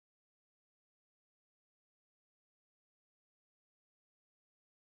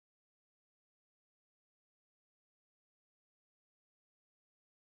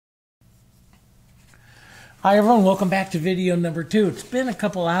Hi everyone, welcome back to video number 2. It's been a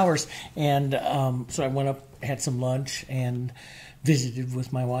couple hours and so I went up, had some lunch and visited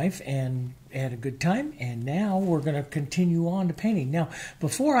with my wife and had a good time, and now we're going to continue on to painting. Now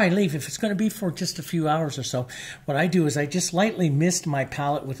before I leave, if it's going to be for just a few hours or so, what I do is I just lightly mist my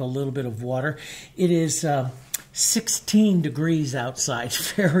palette with a little bit of water. It is 16 degrees outside,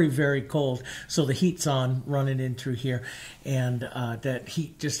 very, very cold. So the heat's on, running in through here, and that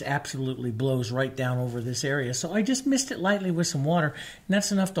heat just absolutely blows right down over this area. So I just mist it lightly with some water, and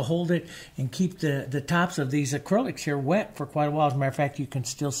that's enough to hold it and keep the tops of these acrylics here wet for quite a while. As a matter of fact, you can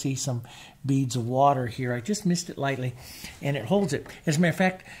still see some beads of water here. I just mist it lightly, and it holds it. As a matter of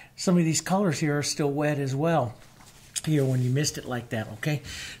fact, some of these colors here are still wet as well here when you missed it like that. Okay,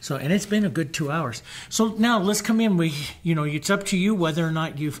 so, and it's been a good 2 hours. So now let's come in. It's up to you whether or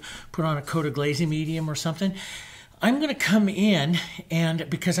not you've put on a coat of glazing medium or something. I'm going to come in, and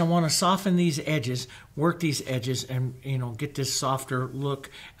because I want to soften these edges, work these edges, and get this softer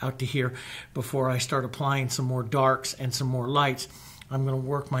look out to here before I start applying some more darks and some more lights. I'm going to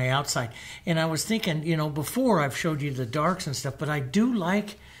work my outside. And I was thinking, before I've showed you the darks and stuff, but I do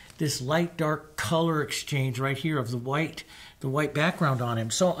like this light dark color exchange right here of the white background on him.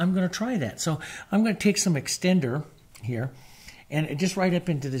 So I'm going to try that. So I'm going to take some extender here and just right up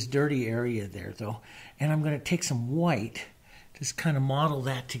into this dirty area there though. And I'm going to take some white, just kind of model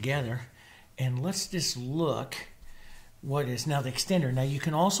that together. And let's just look what is now the extender. Now you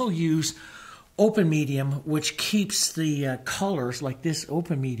can also use open medium, which keeps the colors, like this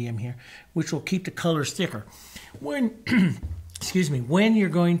open medium here, which will keep the colors thicker. When excuse me, when you're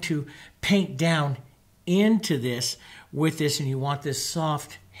going to paint down into this with this and you want this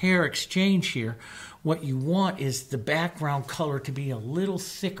soft hair exchange here, what you want is the background color to be a little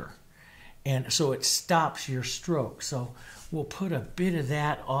thicker, and so it stops your stroke. So we'll put a bit of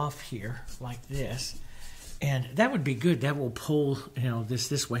that off here like this, and that would be good. That will pull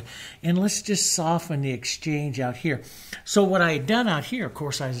this way, and let's just soften the exchange out here. So what I had done out here, of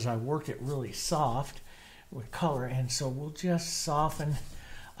course, is I worked it really soft with color, and so we'll just soften.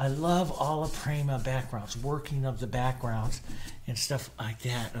 I love alla prima backgrounds, working of the backgrounds and stuff like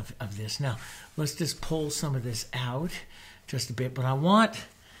that of this. Now let's just pull some of this out just a bit, but I want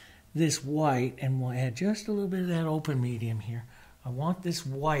this white, and we'll add just a little bit of that open medium here. I want this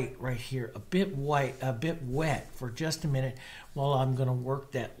white right here, a bit white, a bit wet for just a minute while I'm going to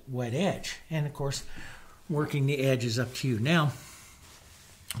work that wet edge. And of course, working the edge is up to you. Now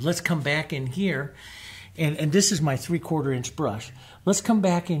let's come back in here. And this is my 3/4 inch brush. Let's come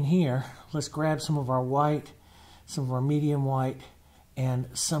back in here. Let's grab some of our white, some of our medium white, and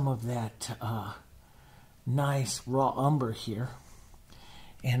some of that nice raw umber here.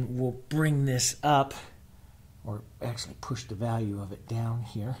 And we'll bring this up, or actually push the value of it down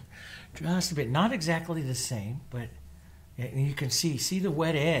here just a bit. Not exactly the same, but you can see the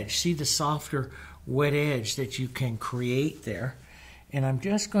wet edge, see the softer wet edge that you can create there. And I'm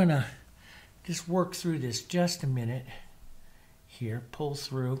just going to just work through this just a minute here, pull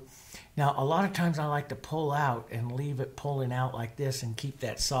through. Now, a lot of times I like to pull out and leave it pulling out like this and keep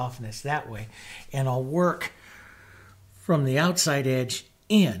that softness that way. And I'll work from the outside edge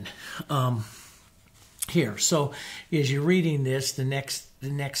in here. So as you're reading this, the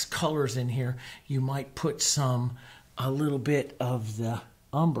next colors in here, you might put a little bit of the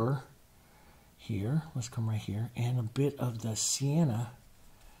umber here. Let's come right here, and a bit of the sienna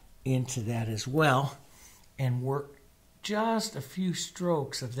into that as well, and work just a few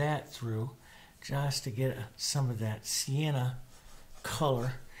strokes of that through just to get some of that sienna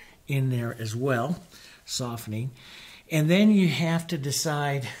color in there as well, softening. And then you have to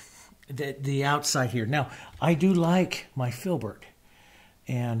decide that the outside here. Now I do like my filbert,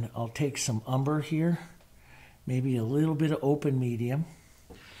 and I'll take some umber here, maybe a little bit of open medium,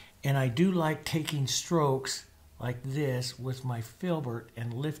 and I do like taking strokes like this with my filbert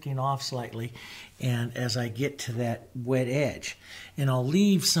and lifting off slightly, and as I get to that wet edge, and I'll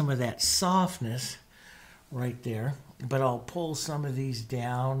leave some of that softness right there, but I'll pull some of these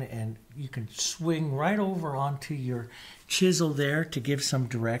down, and you can swing right over onto your chisel there to give some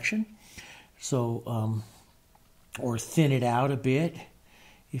direction. So or thin it out a bit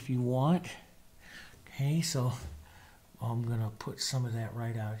if you want. Okay, so I'm gonna put some of that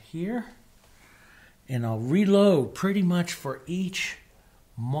right out here. And I'll reload pretty much for each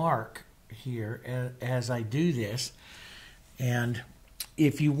mark here as I do this. And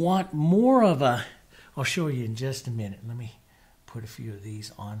if you want more of I'll show you in just a minute. Let me put a few of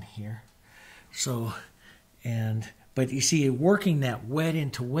these on here. So, but you see, working that wet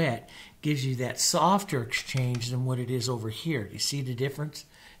into wet gives you that softer exchange than what it is over here. You see the difference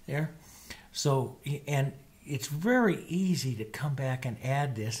there? So, and it's very easy to come back and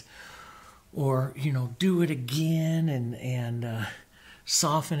add this, or, you know, do it again and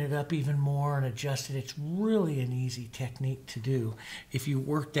soften it up even more and adjust it. It's really an easy technique to do if you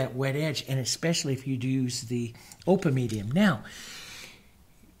work that wet edge, and especially if you use the open medium. Now,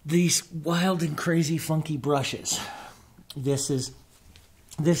 these wild and crazy funky brushes. This is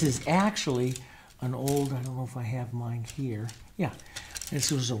actually an old, I don't know if I have mine here. Yeah,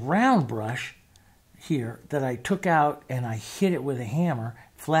 this was a round brush here that I took out and I hit it with a hammer,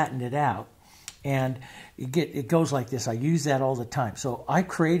 flattened it out, and it goes like this. I use that all the time. So I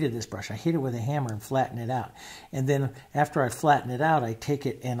created this brush. I hit it with a hammer and flatten it out. And then after I flatten it out, I take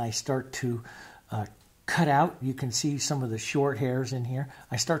it and I start to cut out. You can see some of the short hairs in here.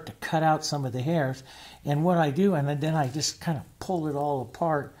 I start to cut out some of the hairs. And what I do, and then I just kind of pull it all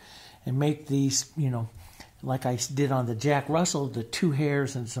apart and make these, you know, like I did on the Jack Russell, the 2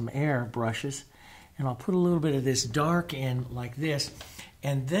 hairs and some air brushes. And I'll put a little bit of this dark in like this.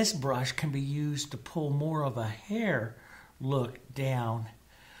 And this brush can be used to pull more of a hair look down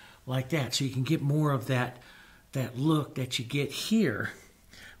like that. So you can get more of that look that you get here.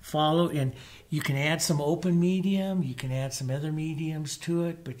 Follow, and you can add some open medium, you can add some other mediums to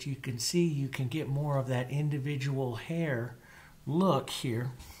it, but you can see you can get more of that individual hair look here.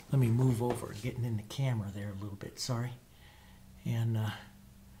 Let me move over, getting in the camera there a little bit, sorry. And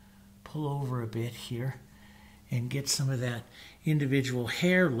pull over a bit here and get some of that individual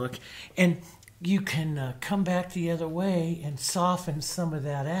hair look. And you can come back the other way and soften some of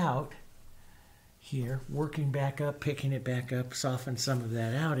that out here, working back up, picking it back up, soften some of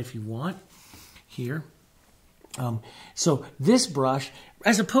that out if you want here. So this brush,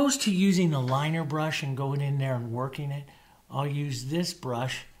 as opposed to using a liner brush and going in there and working it, I'll use this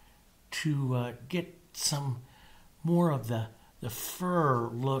brush to get some more of the fur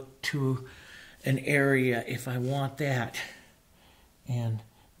look to an area if I want that. And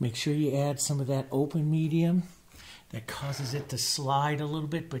make sure you add some of that open medium that causes it to slide a little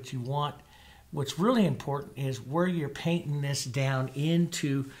bit, but you want, what's really important is where you're painting this down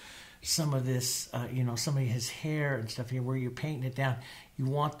into some of this, you know, some of his hair and stuff here, where you're painting it down, you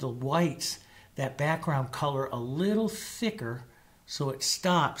want the whites, that background color, a little thicker so it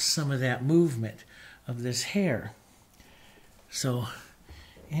stops some of that movement of this hair. So,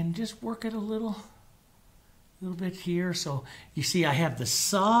 and just work it a little bit here. So you see I have the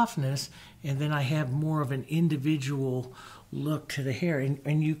softness, and then I have more of an individual look to the hair.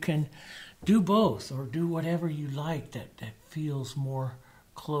 And you can do both, or do whatever you like that feels more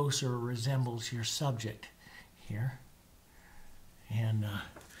close or resembles your subject here. And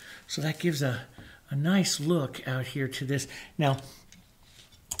so that gives a nice look out here to this. Now,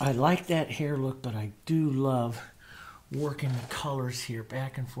 I like that hair look, but I do love working the colors here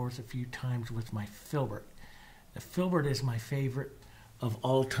back and forth a few times with my filbert. The filbert is my favorite of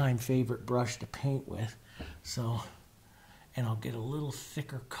all-time favorite brush to paint with. So, and I'll get a little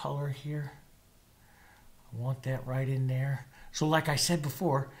thicker color here. I want that right in there. So like I said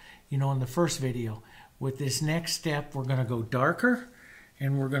before, you know, in the first video, with this next step, we're going to go darker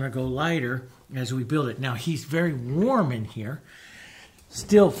and we're going to go lighter as we build it. Now, he's very warm in here,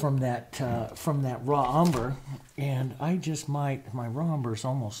 still from that raw umber, and I just might, my raw umber is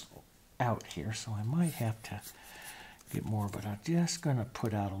almost out here, so I might have to get more, but I'm just going to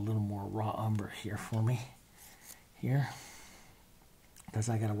put out a little more raw umber here for me, here, because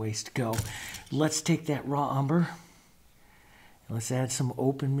I got a ways to go. Let's take that raw umber, and let's add some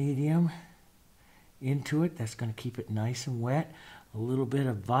open medium into it. That's going to keep it nice and wet. A little bit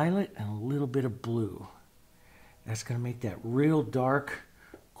of violet and a little bit of blue. That's going to make that real dark,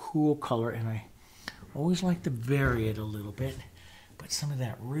 cool color, and I always like to vary it a little bit, but some of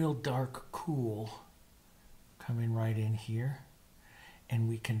that real dark, cool coming right in here. And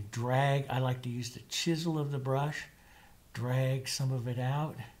we can drag, I like to use the chisel of the brush, drag some of it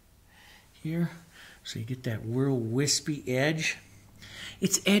out here, so you get that real wispy edge.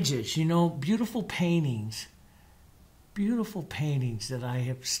 It's edges, you know, beautiful paintings that I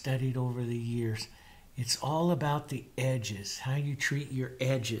have studied over the years. It's all about the edges, how you treat your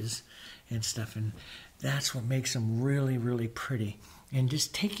edges and stuff, and that's what makes them really, really pretty. And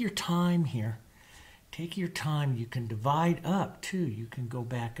just take your time here. Take your time. You can divide up, too. You can go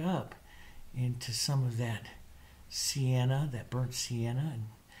back up into some of that sienna, that burnt sienna, and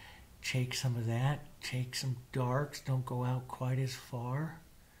take some of that. Take some darks. Don't go out quite as far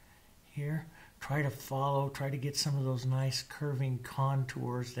here. Try to follow, try to get some of those nice curving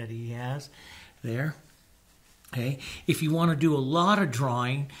contours that he has there. Okay, if you want to do a lot of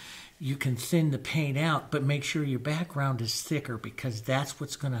drawing, you can thin the paint out, but make sure your background is thicker because that's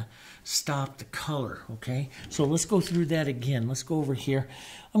what's going to stop the color, okay? So let's go through that again. Let's go over here.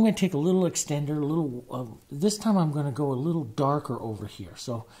 I'm going to take a little extender, this time I'm going to go a little darker over here.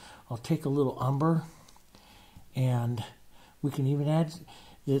 So I'll take a little umber, and we can even add,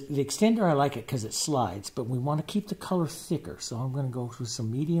 the extender I like it because it slides, but we want to keep the color thicker. So I'm going to go with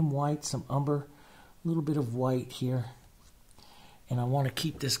some medium white, some umber, a little bit of white here. And I want to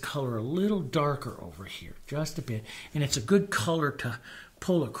keep this color a little darker over here, just a bit. And it's a good color to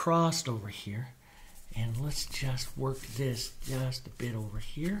pull across over here. And let's just work this just a bit over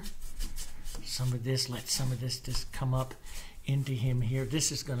here. Some of this, let some of this just come up into him here.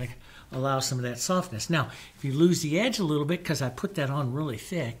 This is going to allow some of that softness. Now, if you lose the edge a little bit, because I put that on really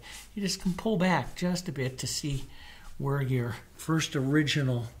thick, you just can pull back just a bit to see where your first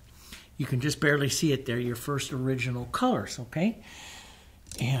original, you can just barely see it there, your first original colors, okay?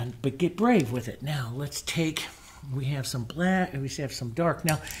 But get brave with it. Now, let's take, we have some black, and we have some dark.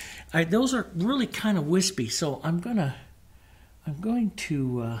 Now, those are really kind of wispy, so I'm going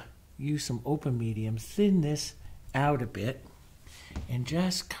to use some open medium, thin this out a bit, and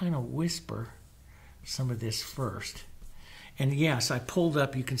just kind of whisper some of this first. And yes, I pulled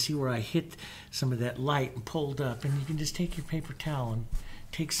up, you can see where I hit some of that light and pulled up, and you can just take your paper towel and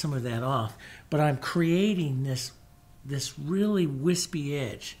take some of that off. But I'm creating this really wispy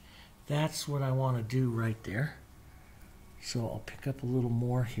edge. That's what I want to do right there. So I'll pick up a little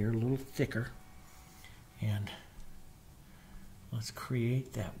more here, a little thicker. And let's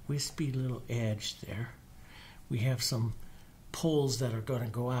create that wispy little edge there. We have some poles that are going to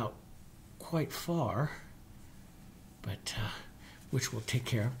go out quite far, but which we'll take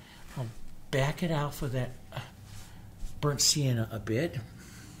care of. I'll back it out for that burnt sienna a bit.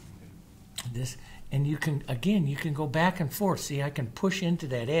 And you can, again, you can go back and forth. See, I can push into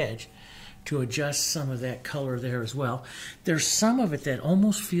that edge to adjust some of that color there as well. There's some of it that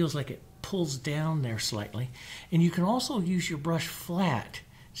almost feels like it pulls down there slightly. And you can also use your brush flat.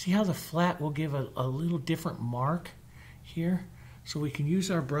 See how the flat will give a little different mark here? So we can use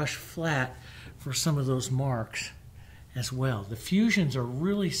our brush flat for some of those marks as well. The fusions are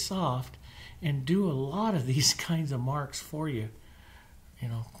really soft and do a lot of these kinds of marks for you. You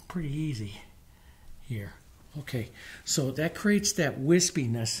know, pretty easy here. Okay, so that creates that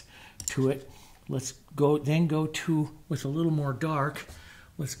wispiness to it. Let's go to, with a little more dark,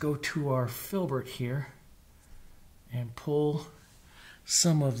 let's go to our filbert here and pull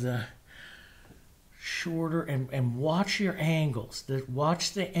some of the shorter, and watch your angles.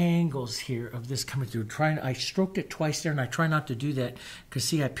 Watch the angles here of this coming through. I stroked it twice there, and I try not to do that because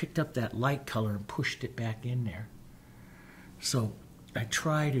see, I picked up that light color and pushed it back in there. So I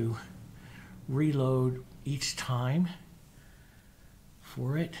try to reload each time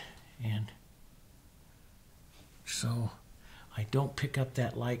for it, and so I don't pick up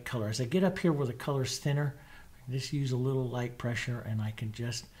that light color. As I get up here where the color's thinner, I can just use a little light pressure and I can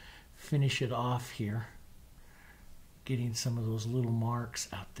just finish it off here, getting some of those little marks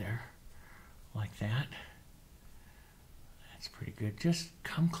out there like that. That's pretty good. Just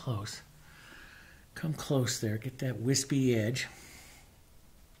come close. Come close there. Get that wispy edge.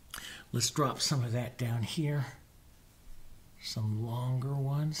 Let's drop some of that down here. Some longer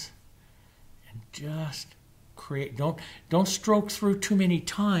ones. And just create, don't stroke through too many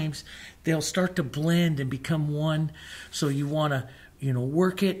times. They'll start to blend and become one. So you want to,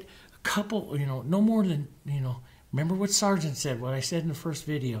 work it a couple, no more than, remember what Sargent said, what I said in the first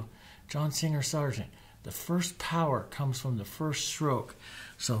video, John Singer Sargent. The first power comes from the first stroke.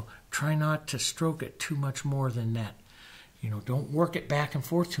 So try not to stroke it too much more than that. Don't work it back and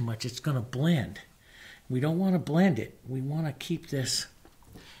forth too much. It's going to blend. We don't want to blend it. We want to keep this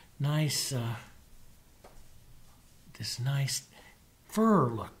nice fur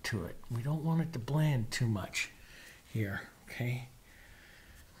look to it. We don't want it to blend too much here, okay?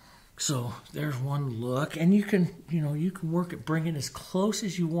 So there's one look, and you can work it, bring it as close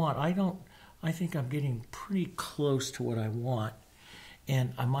as you want. I think I'm getting pretty close to what I want,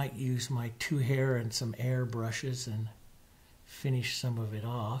 and I might use my 2 hair and some air brushes and finish some of it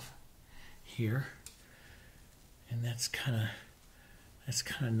off here, and that's kind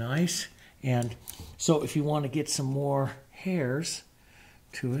of nice. And so if you want to get some more hairs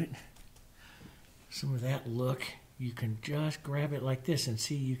to it, some of that look, you can just grab it like this and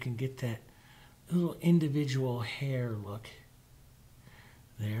see you can get that little individual hair look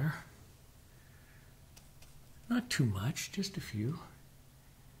there. Not too much, just a few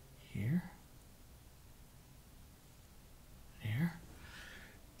here. There.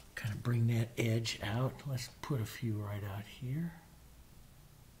 Kind of bring that edge out. Let's put a few right out here.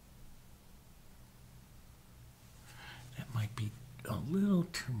 might be a little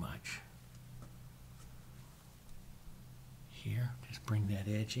too much. Here, just bring that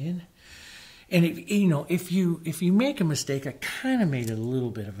edge in. And if you make a mistake, I kind of made a little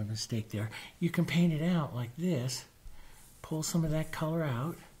bit of a mistake there. You can paint it out like this, pull some of that color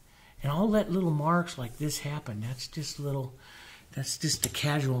out, and I'll let little marks like this happen. That's just the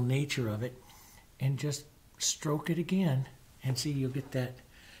casual nature of it, and just stroke it again, and see, you'll get that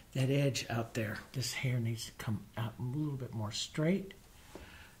edge out there. This hair needs to come out a little bit more straight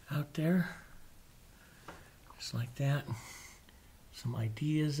out there, just like that. Some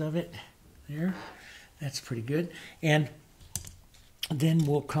ideas of it there. That's pretty good. And then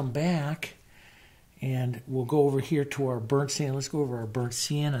we'll come back and we'll go over here to our burnt sienna. Let's go over our burnt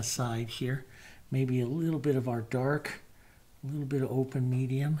sienna side here. Maybe a little bit of our dark, a little bit of open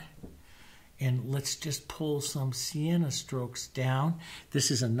medium. And let's just pull some sienna strokes down. This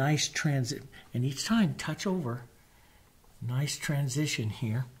is a nice transit. And each time, touch over. Nice transition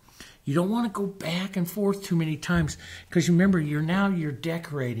here. You don't want to go back and forth too many times, because remember, you're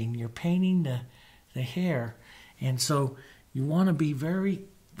decorating, you're painting the hair, and so you want to be very,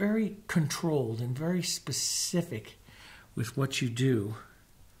 very controlled and very specific with what you do,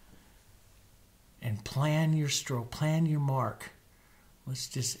 and plan your stroke, plan your mark.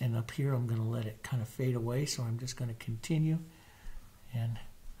 And up here I'm going to let it kind of fade away, so I'm just going to continue and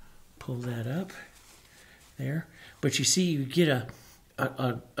pull that up there. But you see, you get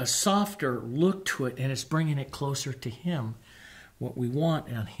a softer look to it, and it's bringing it closer to him, what we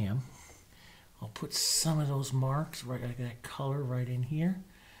want on him. I'll put some of those marks, right, like that color right in here.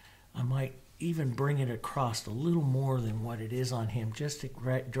 I might even bring it across a little more than what it is on him, just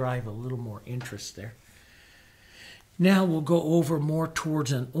to drive a little more interest there. Now we'll go over more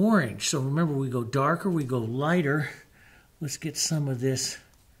towards an orange. So remember, we go darker, we go lighter. Let's get some of this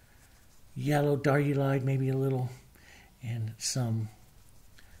yellow, Diarylide, maybe a little, and some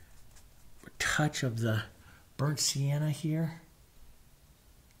touch of the burnt sienna here,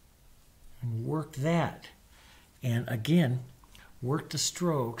 and work that. And again, work the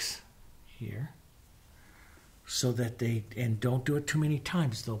strokes here so that and don't do it too many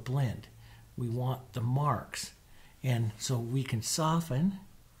times, they'll blend. We want the marks, and so we can soften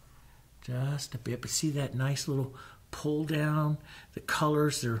just a bit, but see that nice little pull down, the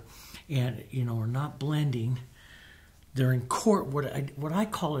colors are not blending. They're what I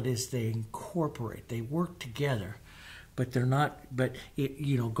call it is they incorporate. They work together, but they're not. But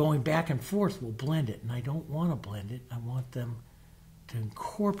going back and forth will blend it, and I don't want to blend it. I want them to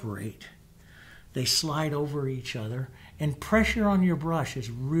incorporate. They slide over each other, and pressure on your brush is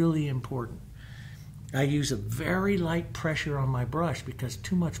really important. I use a very light pressure on my brush, because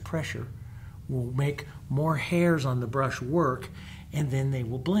too much pressure will make more hairs on the brush work, and then they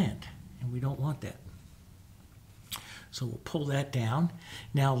will blend, and we don't want that. So we'll pull that down.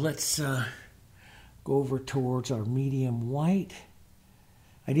 Now let's go over towards our medium white.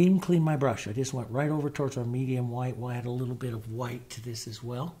 I didn't even clean my brush. I just went right over towards our medium white. We'll add a little bit of white to this as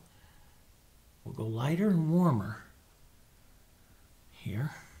well. We'll go lighter and warmer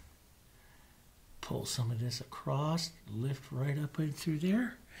here. Pull some of this across, lift right up in through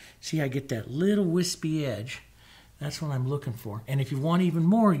there. See, I get that little wispy edge. That's what I'm looking for. And if you want even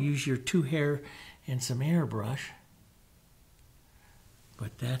more, use your 2 hair and some airbrush.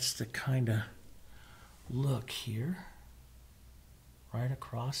 But that's the kind of look here, right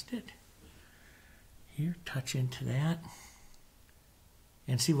across it. Here, touch into that.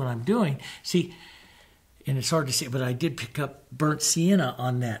 And see what I'm doing. See, and it's hard to see, but I did pick up burnt sienna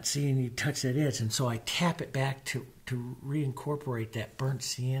on that. See, and you touch that edge. And so I tap it back to reincorporate that burnt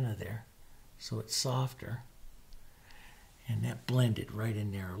sienna there, so it's softer. And that blended right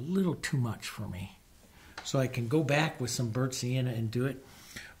in there, a little too much for me. So I can go back with some burnt sienna and do it.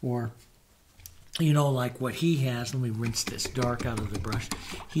 Or, like what he has, let me rinse this dark out of the brush.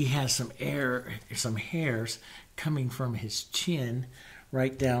 He has some hairs coming from his chin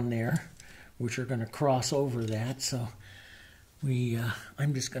right down there, which are going to cross over that. So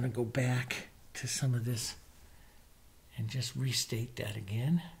I'm just going to go back to some of this and just restate that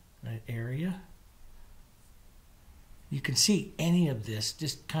again, that area. You can see any of this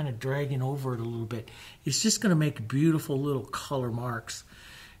just kind of dragging over it a little bit. It's just going to make beautiful little color marks.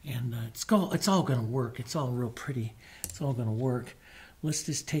 And it's all going to work. It's all real pretty. It's all going to work. Let's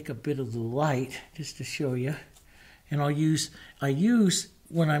just take a bit of the light just to show you. And I use,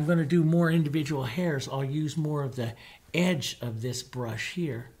 when I'm going to do more individual hairs, I'll use more of the edge of this brush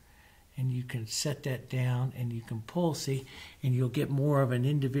here. And you can set that down and you can pull, see, and you'll get more of an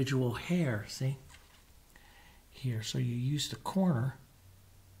individual hair, see? Here, so you use the corner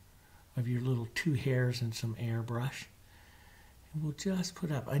of your little 2 hairs and some airbrush, And we'll just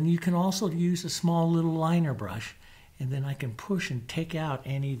put up. And you can also use a small little liner brush, and then I can push and take out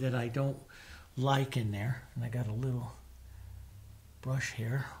any that I don't like in there. And I got a little brush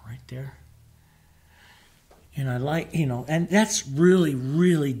here right there. And I like, you know, and that's really,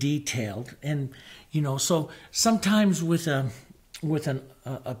 really detailed. And, you know, so sometimes with a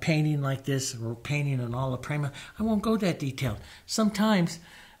painting like this, or painting an alla prima, I won't go that detailed. Sometimes,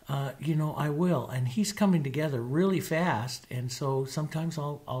 you know, I will. And he's coming together really fast. And so sometimes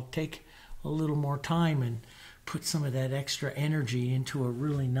I'll take a little more time and put some of that extra energy into a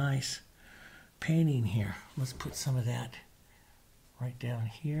really nice painting here. Let's put some of that right down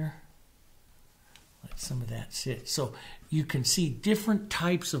here. Let some of that sit. So you can see different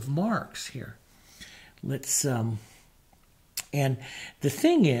types of marks here. Let's, and the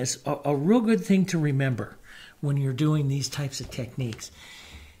thing is, a real good thing to remember when you're doing these types of techniques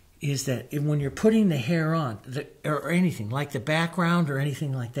is that when you're putting the hair on, or anything, like the background or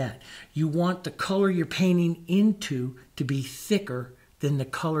anything like that, you want the color you're painting into to be thicker than the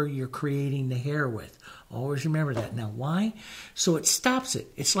color you're creating the hair with. Always remember that. Now, why? So it stops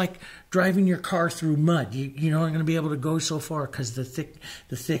it. It's like driving your car through mud. You're not going to be able to go so far because the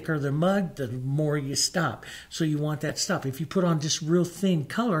thicker the mud, the more you stop. So you want that stop. If you put on just real thin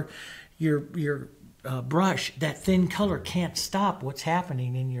color, your brush, that thin color can't stop what's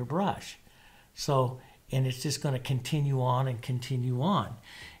happening in your brush. So, and it's just going to continue on and continue on.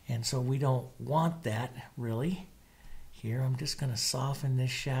 And so we don't want that really. Here, I'm just going to soften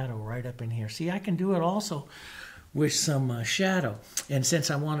this shadow right up in here. See, I can do it also with some shadow. And since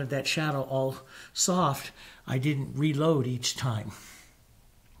I wanted that shadow all soft, I didn't reload each time.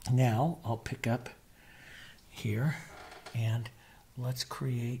 Now, I'll pick up here, and let's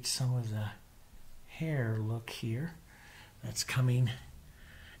create some of the hair look here. That's coming.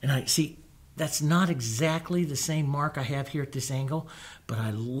 And I see, that's not exactly the same mark I have here at this angle, but I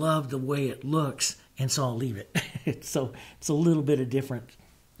love the way it looks. And so I'll leave it. So it's a little bit of different.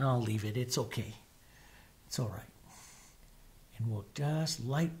 I'll leave it. It's okay. It's all right. And we'll just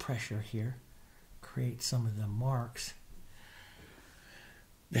light pressure here, create some of the marks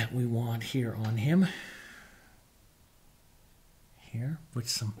that we want here on him. Here with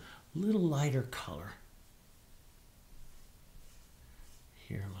some little lighter color.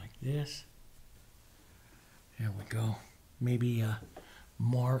 Here like this. There we go. Maybe a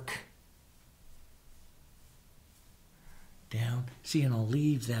mark down. See, and I'll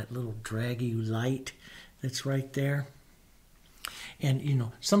leave that little draggy light that's right there. And, you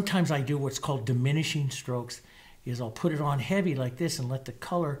know, sometimes I do what's called diminishing strokes, is I'll put it on heavy like this and let the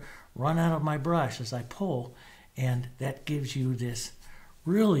color run out of my brush as I pull, and that gives you this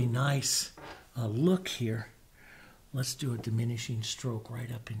really nice look here. Let's do a diminishing stroke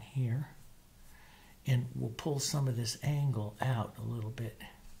right up in here, and we'll pull some of this angle out a little bit.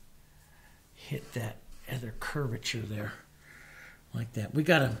 Hit that other curvature there. Like that.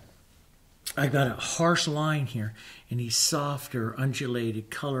 I got a harsh line here, and he's softer,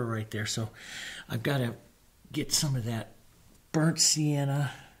 undulated color right there. So I've got to get some of that burnt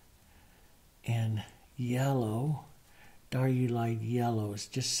sienna and yellow. Diarylide Yellow is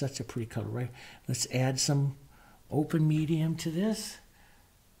just such a pretty color, right? Let's add some open medium to this.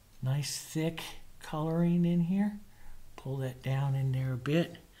 Nice thick coloring in here. Pull that down in there a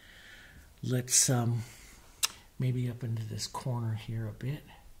bit. Let's maybe up into this corner here a bit.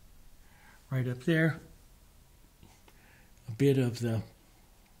 Right up there. A bit of the,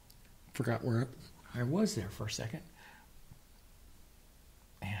 forgot where I was there for a second.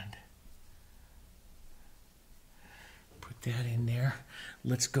 And put that in there.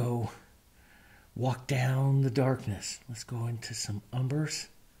 Let's go walk down the darkness. Let's go into some umbers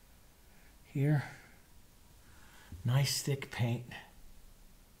here. Nice thick paint.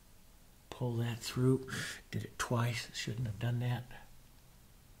 Pull that through. Did it twice. Shouldn't have done that.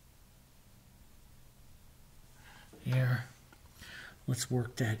 There. Let's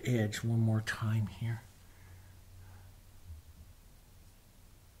work that edge one more time here.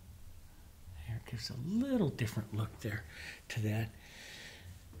 There, gives a little different look there to that.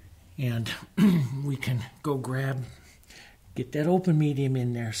 And we can go get that open medium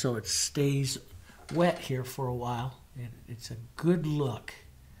in there so it stays wet here for a while. It's a good look.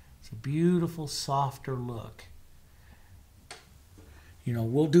 It's a beautiful, softer look. You know,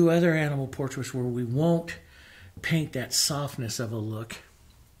 we'll do other animal portraits where we won't paint that softness of a look.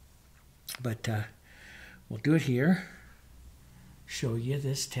 But we'll do it here. Show you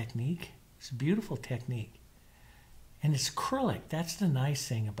this technique. It's a beautiful technique. And it's acrylic. That's the nice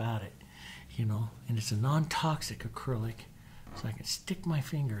thing about it. You know, and it's a non-toxic acrylic. So I can stick my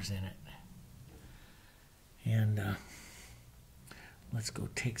fingers in it. And Let's go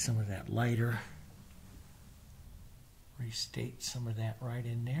take some of that lighter, restate some of that right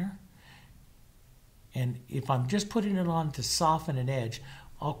in there. And if I'm just putting it on to soften an edge,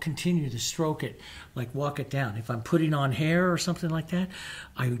 I'll continue to stroke it, like walk it down. If I'm putting on hair or something like that,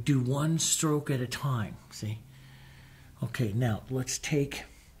 I do one stroke at a time, see? Okay, now let's take,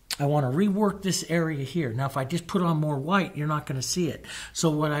 I want to rework this area here. Now if I just put on more white, you're not going to see it. So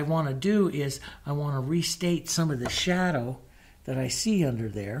what I want to do is I want to restate some of the shadow that I see under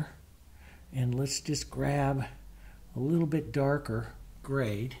there. And let's just grab a little bit darker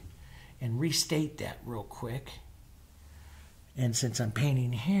grade and restate that real quick. And since I'm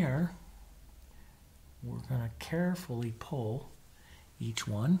painting hair, we're going to carefully pull each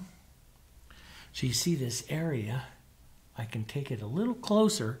one. So you see this area, I can take it a little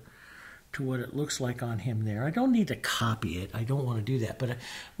closer to what it looks like on him there. I don't need to copy it. I don't want to do that. But I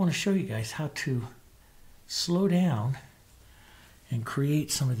want to show you guys how to slow down and create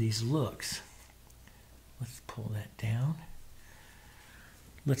some of these looks. Let's pull that down.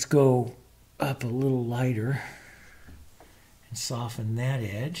 Let's go up a little lighter and soften that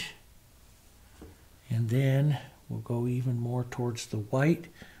edge. And then we'll go even more towards the white,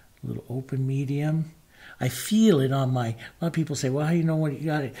 a little open medium. I feel it on my, a lot of people say, well, how do you know what you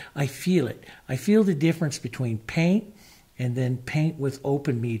got it? I feel it. I feel the difference between paint and then paint with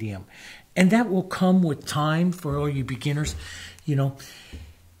open medium. And that will come with time for all you beginners. You know,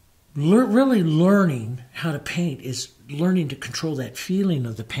 really learning how to paint is learning to control that feeling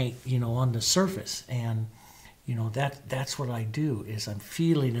of the paint, you know, on the surface. And you know, that's what I do, is I'm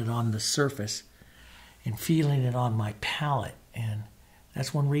feeling it on the surface and feeling it on my palette. And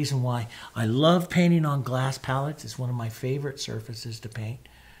that's one reason why I love painting on glass palettes. It's one of my favorite surfaces to paint.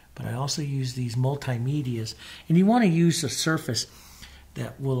 But I also use these multimedias. And you want to use a surface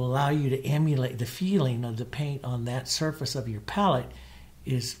that will allow you to emulate the feeling of the paint on that surface of your palette,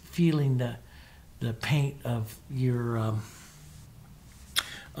 is feeling the paint of your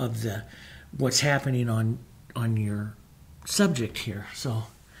what's happening on your subject here. So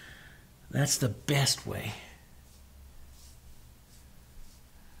that's the best way.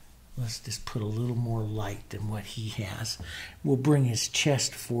 Let's just put a little more light than what he has. We'll bring his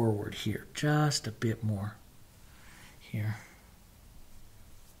chest forward here, just a bit more here.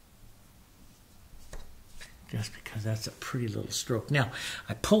 Just because that's a pretty little stroke. Now,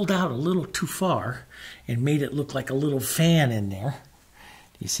 I pulled out a little too far and made it look like a little fan in there.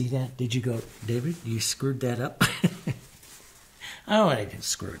 You see that? Did you go, David? You screwed that up? Oh, I didn't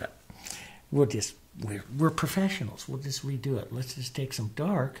screw it up. We're professionals. We'll just redo it. Let's just take some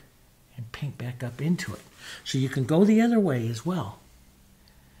dark and paint back up into it. So you can go the other way as well.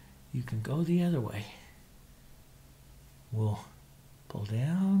 You can go the other way. We'll pull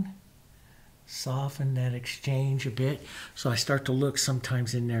down, soften that exchange a bit. So I start to look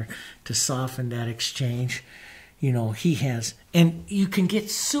sometimes in there to soften that exchange. You know, he has, and you can get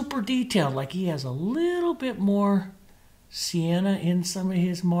super detailed, like he has a little bit more sienna in some of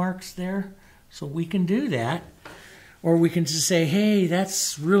his marks there. So we can do that. Or we can just say, hey,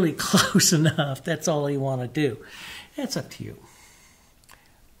 that's really close enough. That's all you want to do. That's up to you.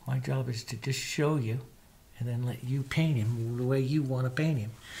 My job is to just show you and then let you paint him the way you want to paint him.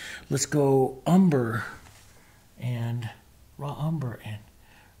 Let's go umber and raw umber and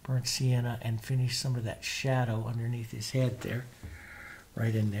burnt sienna and finish some of that shadow underneath his head there.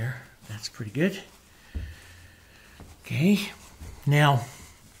 Right in there. That's pretty good. Okay. Now,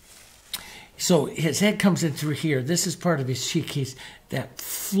 so his head comes in through here. This is part of his cheek. That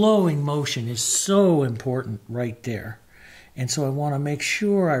flowing motion is so important right there. And so I want to make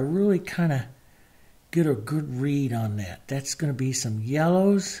sure I really kind of get a good read on that. That's going to be some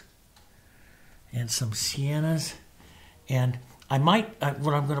yellows and some siennas. And I might,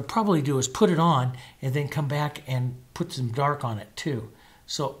 what I'm going to probably do is put it on and then come back and put some dark on it too.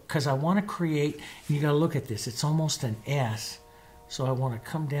 So, because I want to create, and you got to look at this, it's almost an S. So I want to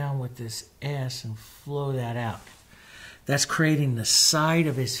come down with this S and flow that out. That's creating the side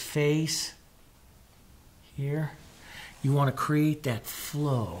of his face here. You want to create that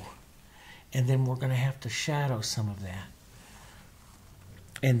flow. And then we're going to have to shadow some of that.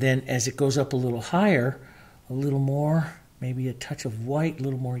 And then as it goes up a little higher, a little more, maybe a touch of white, a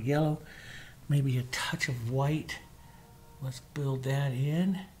little more yellow, maybe a touch of white. Let's build that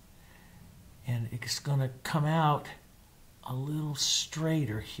in. And it's going to come out a little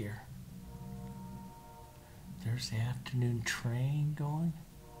straighter here. There's the afternoon train going.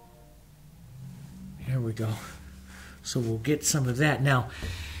 Here we go. So we'll get some of that. Now,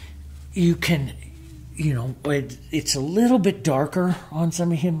 you can you know, it's a little bit darker on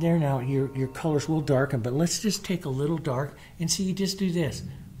some of him there. Now your colors will darken, but let's just take a little dark and see. You just do this.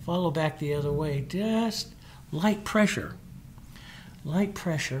 Follow back the other way. Just light pressure. Light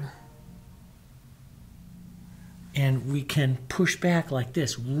pressure. And we can push back like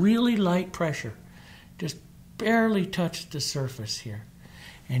this. Really light pressure. Just barely touch the surface here.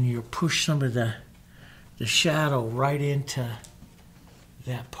 And you push some of the shadow right into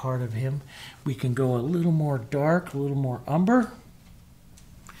that part of him. We can go a little more dark, a little more umber.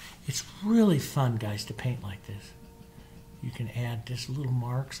 It's really fun, guys, to paint like this. You can add just little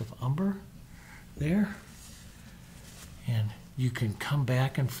marks of umber there. And you can come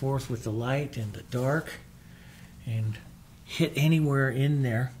back and forth with the light and the dark and hit anywhere in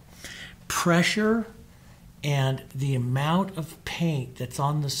there. Pressure and the amount of paint that's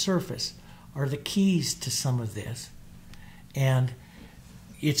on the surface are the keys to some of this. And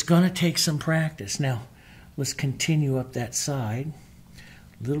it's going to take some practice. Now, let's continue up that side.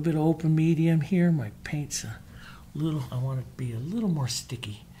 A little bit of open medium here. My paint's a little, I want it to be a little more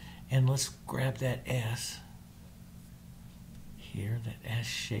sticky. And let's grab that S here, that S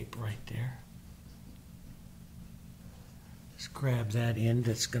shape right there. Let's grab that in.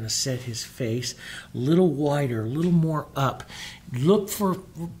 That's going to set his face a little wider, a little more up. Look for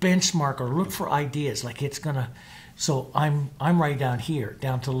benchmark or look for ideas. Like it's going to, so I'm right down here,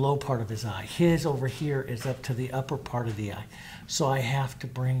 down to the low part of his eye. His over here is up to the upper part of the eye. So I have to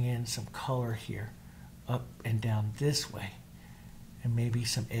bring in some color here, up and down this way, and maybe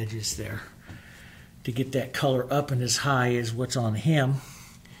some edges there to get that color up and as high as what's on him,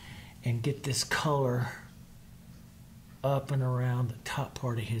 and get this color up and around the top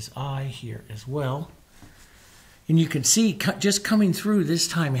part of his eye here as well. And you can see just coming through this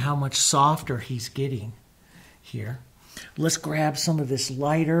time how much softer he's getting here. Let's grab some of this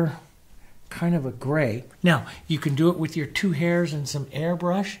lighter, kind of a gray. Now, you can do it with your two hairs and some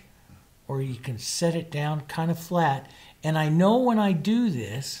airbrush, or you can set it down kind of flat. And I know when I do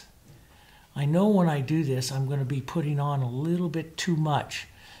this, I'm going to be putting on a little bit too much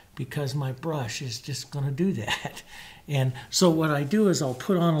because my brush is just going to do that. And so what I do is I'll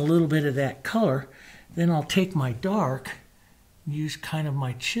put on a little bit of that color, then I'll take my dark, use kind of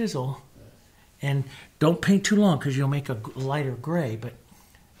my chisel, and don't paint too long because you'll make a lighter gray, but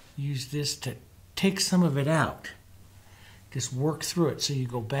use this to take some of it out. Just work through it. So you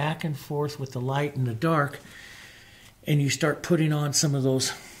go back and forth with the light and the dark, and you start putting on some of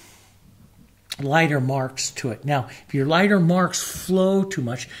those lighter marks to it. Now, if your lighter marks flow too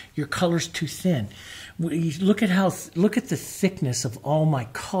much, your color's too thin. Look at the thickness of all my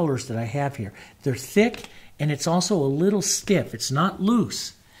colors that I have here. They're thick, and it's also a little stiff. It's not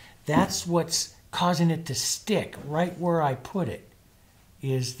loose. That's what's causing it to stick right where I put it,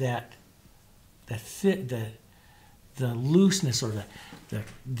 is that the looseness or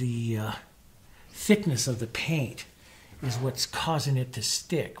the thickness of the paint is what's causing it to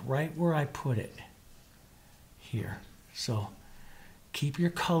stick right where I put it here. So keep your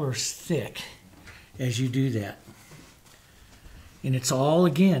colors thick as you do that. And it's all,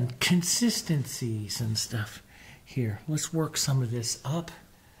 again, consistencies and stuff here. Let's work some of this up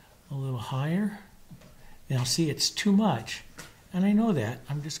a little higher. Now see, it's too much, and I know that.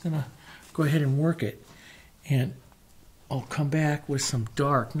 I'm just going to go ahead and work it. And I'll come back with some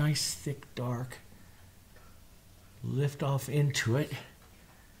dark, nice thick dark. Lift off into it.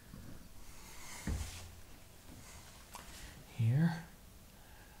 Here.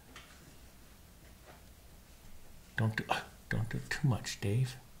 Don't do too much,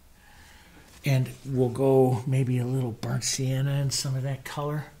 Dave. And we'll go maybe a little burnt sienna and some of that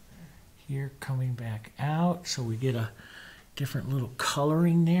color here coming back out, so we get a different little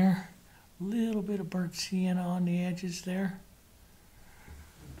coloring there. A little bit of burnt sienna on the edges there.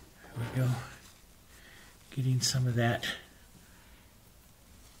 There we go. Getting some of that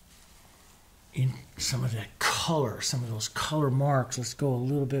in some of that color, some of those color marks. Let's go a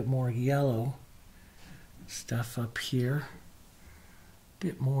little bit more yellow stuff up here. A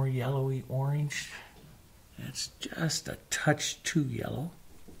bit more yellowy orange. That's just a touch too yellow.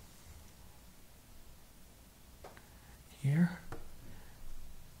 Here.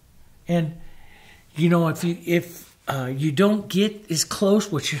 And you know, if you don't get as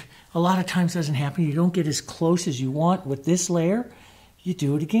close, which a lot of times doesn't happen, you don't get as close as you want with this layer, you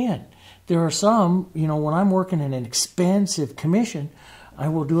do it again. There are some, you know, when I'm working in an expensive commission, I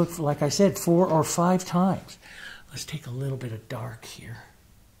will do it for, like I said, 4 or 5 times. Let's take a little bit of dark here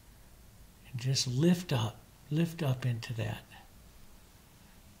and just lift up into that.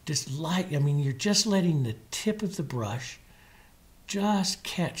 Just light, I mean, you're just letting the tip of the brush just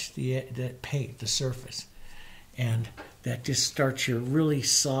catch that paint, the surface. And that just starts your really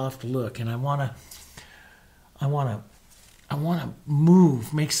soft look. And I want to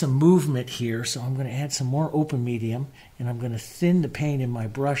make some movement here. So I'm going to add some more open medium, and I'm going to thin the paint in my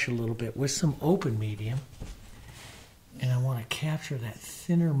brush a little bit with some open medium. And I want to capture that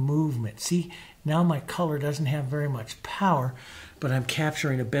thinner movement. See, now my color doesn't have very much power, but I'm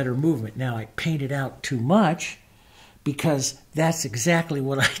capturing a better movement. Now I painted out too much, because that's exactly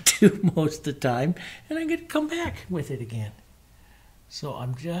what I do most of the time, and I'm going to come back with it again. So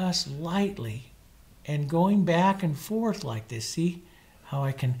I'm just lightly and going back and forth like this. See how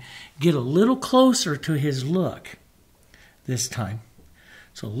I can get a little closer to his look this time.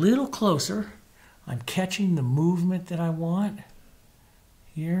 So a little closer. I'm catching the movement that I want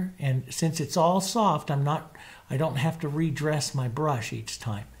here, and since it's all soft, I don't have to redress my brush each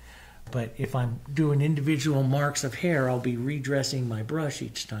time. But if I'm doing individual marks of hair, I'll be redressing my brush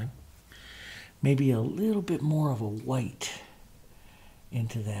each time. Maybe a little bit more of a white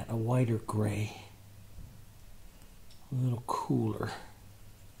into that, a whiter gray. A little cooler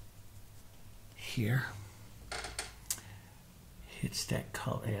here. Hits that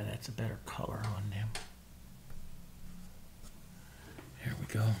color. Yeah, that's a better color on them. There we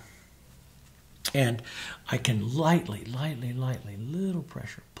go. And I can lightly, little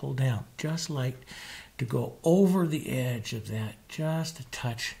pressure, pull down, just like to go over the edge of that, just a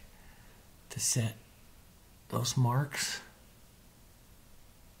touch to set those marks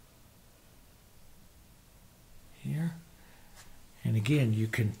here. And again, you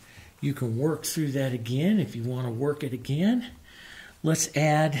can work through that again if you want to work it again. Let's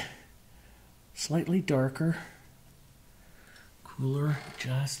add slightly darker, cooler,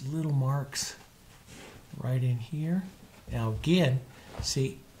 just little marks right in here. Now again,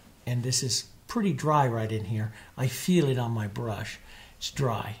 see, and this is pretty dry right in here. I feel it on my brush. It's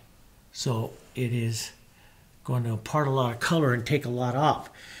dry. So it is going to impart a lot of color and take a lot off.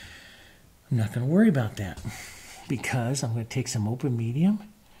 I'm not going to worry about that, because I'm going to take some open medium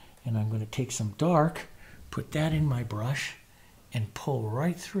and I'm going to take some dark, put that in my brush, and pull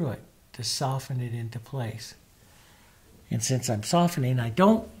right through it to soften it into place. And since I'm softening, I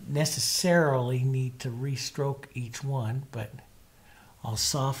don't necessarily need to restroke each one, but I'll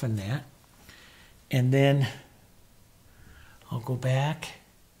soften that. And then I'll go back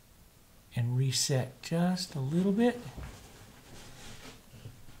and reset just a little bit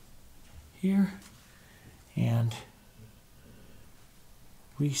here. And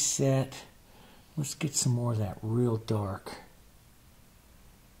reset. Let's get some more of that real dark.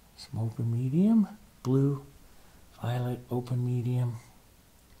 Some open medium, blue, violet, open medium,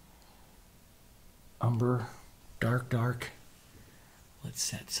 umber, dark. Let's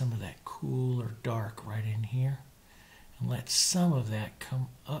set some of that cool or dark right in here, and let some of that come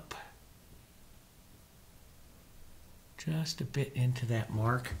up just a bit into that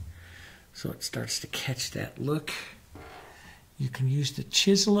mark so it starts to catch that look. You can use the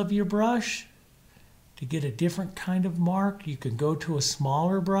chisel of your brush to get a different kind of mark. You can go to a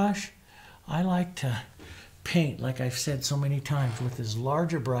smaller brush. I like to paint, like I've said so many times, with as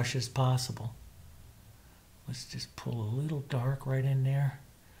large a brush as possible. Let's just pull a little dark right in there.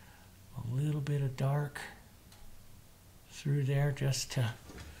 A little bit of dark through there just to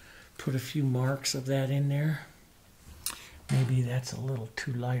put a few marks of that in there. Maybe that's a little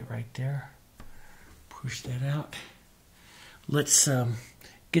too light right there. Push that out. Let's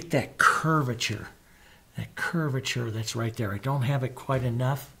get that curvature. That curvature that's right there. I don't have it quite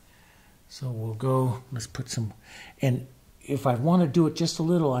enough. So we'll go, let's put some, and if I want to do it just a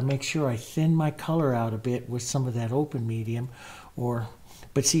little, I make sure I thin my color out a bit with some of that open medium.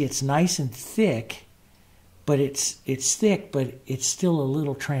 But see, it's nice and thick, but it's thick, but it's still a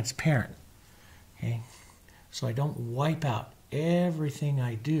little transparent. Okay, so I don't wipe out everything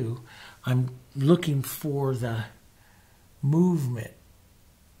I do. I'm looking for the movement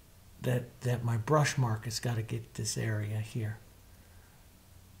that my brush mark has got to get this area here.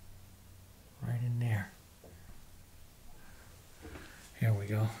 Right in there. Here we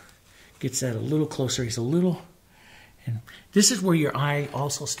go. Gets that a little closer. He's a little, and this is where your eye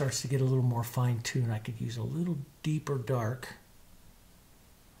also starts to get a little more fine-tuned. I could use a little deeper dark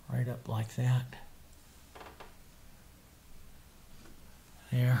right up like that.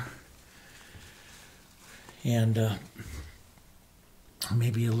 There. And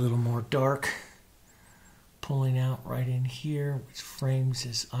maybe a little more dark pulling out right in here, which frames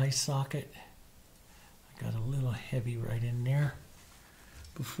his eye socket. I got a little heavy right in there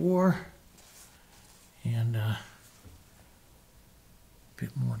before, and a bit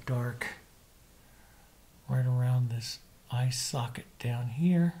more dark right around this eye socket down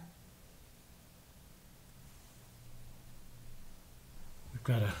here. We've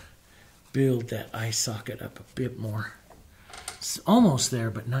got to build that eye socket up a bit more. It's almost there,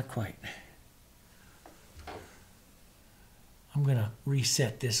 but not quite. I'm going to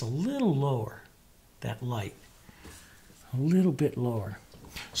reset this a little lower, that light, a little bit lower.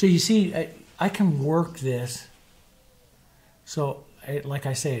 So you see, I can work this. So like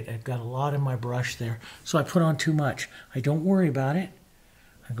I said, I've got a lot in my brush there. So I put on too much. I don't worry about it.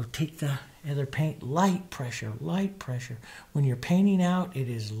 I go take the other paint, light pressure, light pressure. When you're painting out, it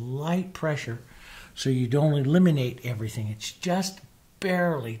is light pressure. So you don't eliminate everything. It's just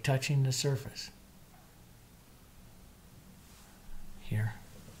barely touching the surface. Here.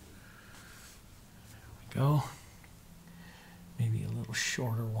 There we go. Maybe a little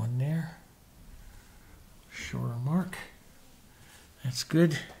shorter one there. Shorter mark. That's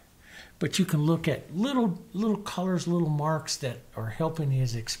good. But you can look at little colors, little marks that are helping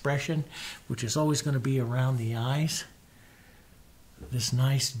his expression, which is always going to be around the eyes. This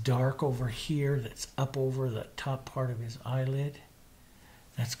nice dark over here that's up over the top part of his eyelid.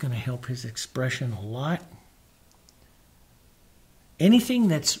 That's going to help his expression a lot. Anything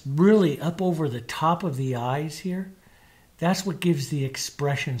that's really up over the top of the eyes here, that's what gives the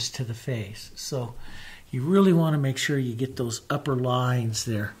expressions to the face. So you really want to make sure you get those upper lines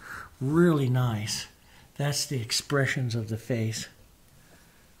there really nice. That's the expressions of the face.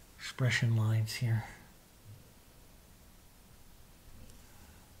 Expression lines here.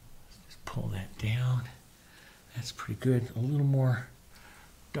 Just pull that down. That's pretty good. A little more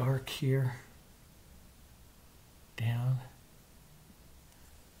dark here. Down.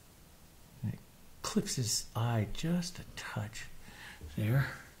 And it clips his eye just a touch.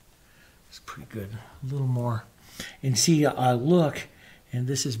 There. It's pretty good. A little more. And see, look, and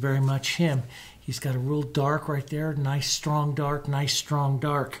this is very much him. He's got a real dark right there. Nice strong dark, nice strong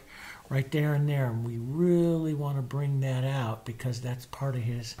dark. Right there and there. And we really want to bring that out because that's part of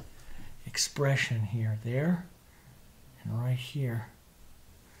his expression here. There. And right here.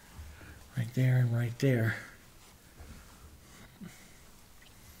 Right there and right there.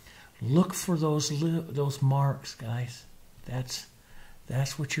 Look for those marks, guys.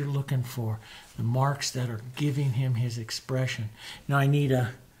 That's what you're looking for. The marks that are giving him his expression. Now I need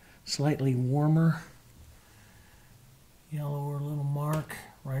a slightly warmer yellow or little mark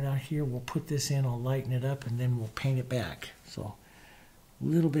right out here. We'll put this in, I'll lighten it up, and then we'll paint it back. So a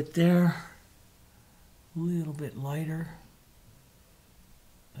little bit there, a little bit lighter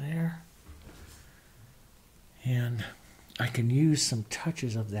there. And I can use some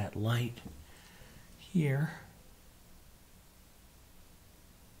touches of that light here.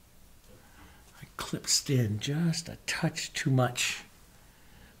 I clipped in just a touch too much.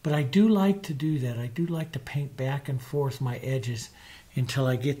 But I do like to do that. I do like to paint back and forth my edges until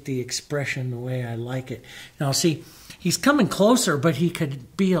I get the expression the way I like it. Now see, he's coming closer, but he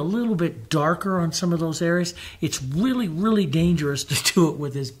could be a little bit darker on some of those areas. It's really, really dangerous to do it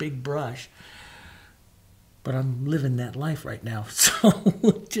with his big brush. But I'm living that life right now, so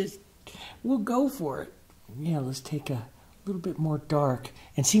we'll go for it. Yeah, let's take a little bit more dark.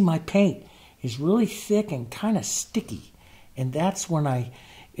 And see, my paint is really thick and kind of sticky. And that's when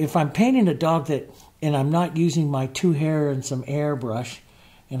if I'm painting a dog and I'm not using my 2 hair and some airbrush,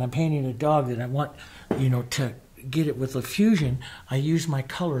 and I'm painting a dog that I want, to get it with a fusion, I use my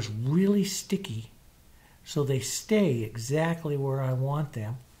colors really sticky so they stay exactly where I want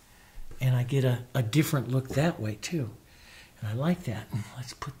them. And I get a different look that way too. And I like that.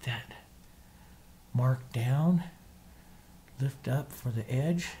 Let's put that mark down. Lift up for the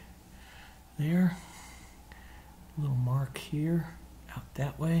edge. There. A little mark here. Out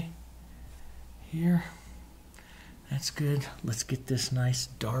that way. Here. That's good. Let's get this nice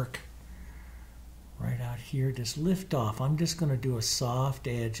dark right out here. Just lift off. I'm just going to do a soft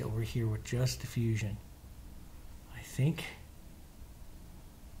edge over here with just diffusion. I think.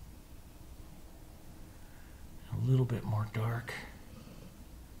 A little bit more dark.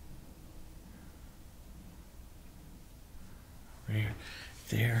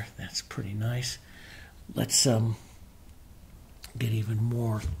 There, that's pretty nice. Let's get even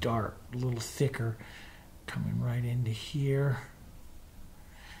more dark, a little thicker, coming right into here.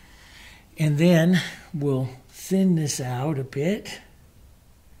 And then we'll thin this out a bit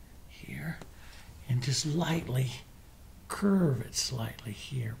here and just lightly curve it slightly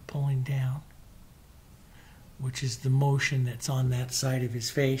here, pulling down, which is the motion that's on that side of his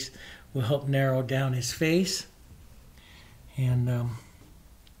face. Will help narrow down his face. And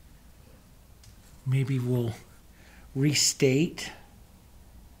maybe we'll restate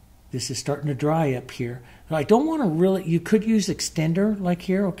This is starting to dry up here. I don't want to really, you could use extender like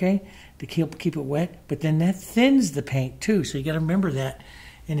here, okay, to keep it wet, but then that thins the paint too, so you got to remember that.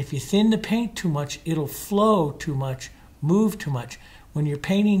 And if you thin the paint too much, it'll flow too much, move too much. When you're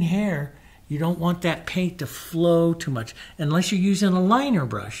painting hair, you don't want that paint to flow too much. Unless you're using a liner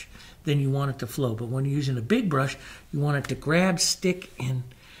brush, then you want it to flow. But when you're using a big brush, you want it to grab, stick, and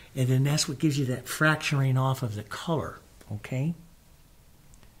then that's what gives you that fracturing off of the color, okay?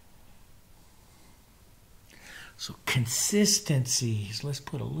 So consistencies, let's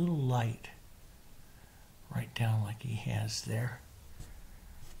put a little light right down like he has there.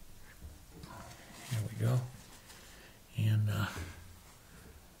 There we go. And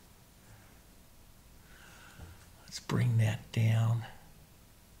let's bring that down.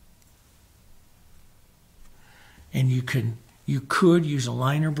 And you could use a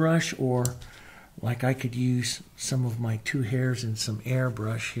liner brush, or like I could use some of my 2 hairs and some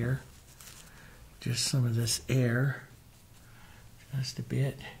airbrush here. Just some of this air, just a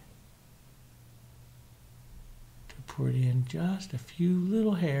bit, to put in just a few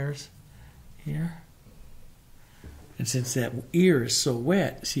little hairs here. And since that ear is so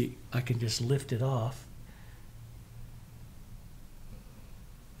wet, see, I can just lift it off.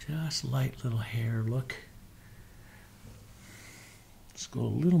 Just light little hair, look. Let's go a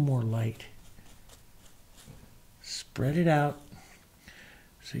little more light. Spread it out.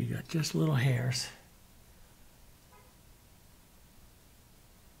 So you got just little hairs.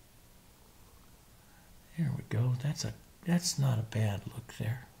 There we go. That's not a bad look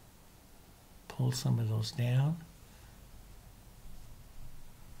there. Pull some of those down.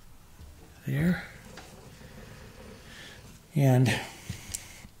 There. And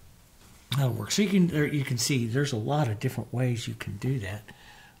that'll work. So you can see there's a lot of different ways you can do that.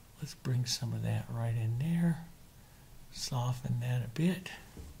 Let's bring some of that right in there. Soften that a bit.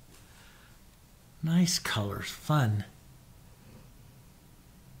 Nice colors, fun.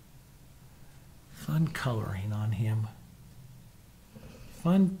 Fun coloring on him.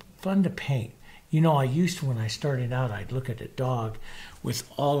 Fun to paint. You know, I used to, when I started out, I'd look at a dog with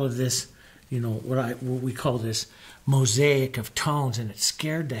all of this, you know, what we call this mosaic of tones, and it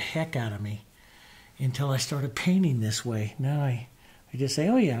scared the heck out of me until I started painting this way. Now I just say,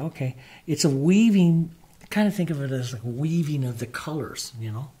 oh yeah, okay. It's a weaving, kind of think of it as like a weaving of the colors,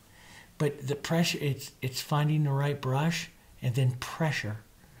 you know. But the pressure, it's finding the right brush and then pressure.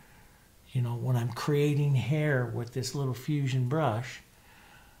 You know, when I'm creating hair with this little fusion brush,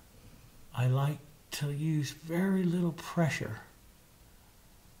 I like to use very little pressure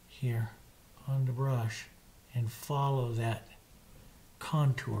here on the brush and follow that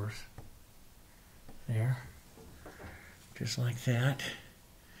contours there, just like that.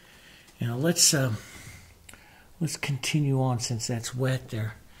 Now let's continue on, since that's wet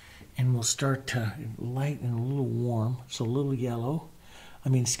there. And we'll start to light and a little warm, so a little yellow. A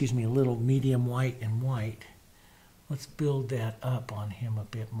little medium white and white. Let's build that up on him a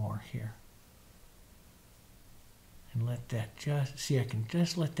bit more here. And let that see, I can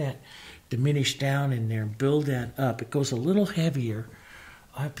just let that diminish down in there and build that up. It goes a little heavier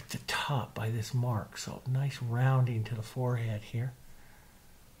up at the top by this mark. So nice rounding to the forehead here.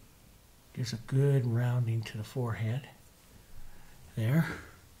 Gives a good rounding to the forehead. There.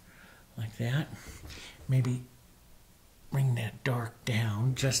 Like that. Maybe bring that dark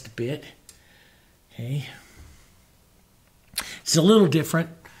down just a bit. Okay. It's a little different.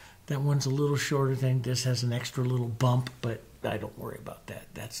 That one's a little shorter than this, has an extra little bump, but I don't worry about that.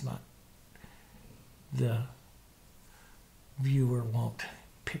 That's not, the viewer won't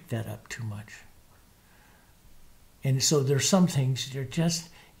pick that up too much. And so there's some things you're just,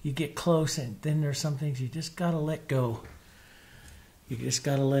 you get close, and then there's some things you just got to let go. You just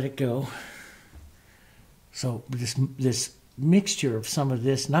got to let it go. So this mixture of some of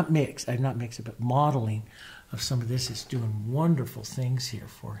this, not mix it, but modeling of some of this is doing wonderful things here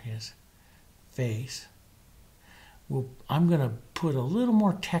for his face. Well, I'm going to put a little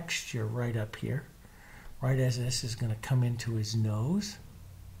more texture right up here, right as this is going to come into his nose.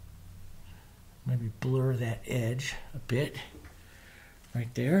 Maybe blur that edge a bit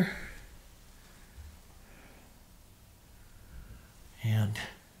right there. And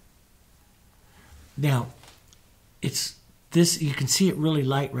now it's this, you can see it really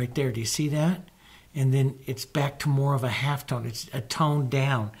light right there. Do you see that? And then it's back to more of a halftone. It's a tone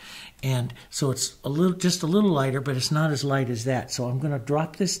down. And so it's just a little lighter, but it's not as light as that. So I'm going to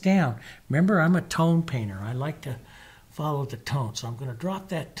drop this down. Remember, I'm a tone painter. I like to follow the tone. So I'm going to drop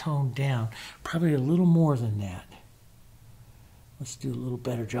that tone down, probably a little more than that. Let's do a little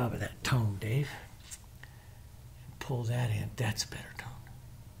better job of that tone, Dave. Pull that in. That's a better tone.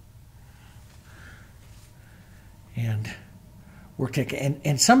 And work technique.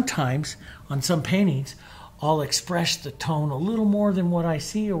 And sometimes on some paintings, I'll express the tone a little more than what I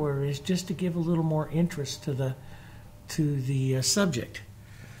see or where it is, just to give a little more interest to the subject.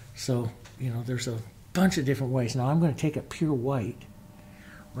 So, you know, there's a bunch of different ways. Now I'm going to take a pure white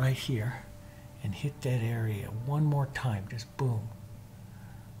right here and hit that area one more time. Just boom.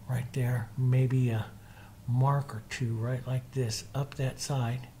 Right there. Maybe a mark or two right like this up that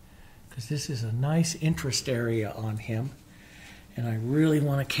side, because this is a nice interest area on him and I really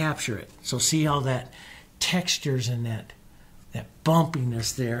want to capture it. So see how that textures and that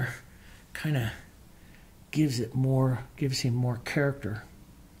bumpiness there kind of gives him more character.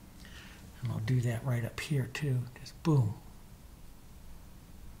 And I'll do that right up here too. Just boom.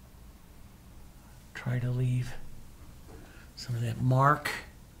 Try to leave some of that mark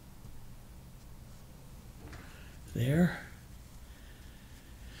there.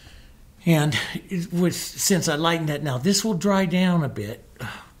 And since I lightened that now, this will dry down a bit.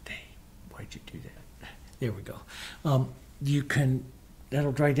 Oh, dang, why'd you do that? There we go.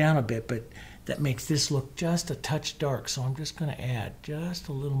 That'll dry down a bit, but that makes this look just a touch dark. So I'm just going to add just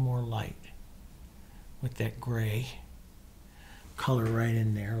a little more light with that gray color right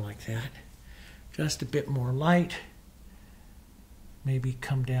in there like that. Just a bit more light. Maybe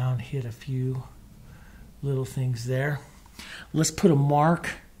come down, hit a few little things there. Let's put a mark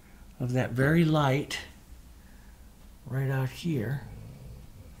of that very light right out here.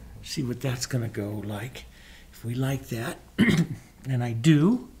 See what that's going to go like. If we like that, and I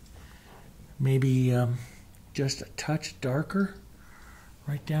do, maybe just a touch darker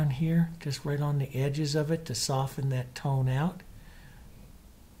right down here, just right on the edges of it to soften that tone out.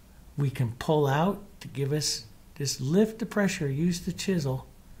 We can pull out to give us, just lift the pressure, use the chisel.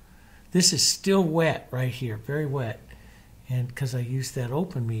 This is still wet right here, very wet. And because I used that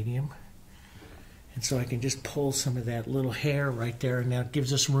open medium. And so I can just pull some of that little hair right there, and now it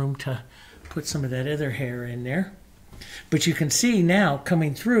gives us room to put some of that other hair in there. But you can see now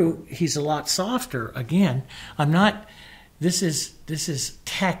coming through, he's a lot softer. Again, this is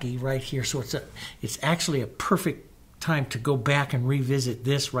tacky right here, so it's actually a perfect time to go back and revisit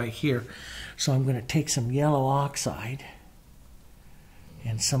this right here. So I'm going to take some yellow oxide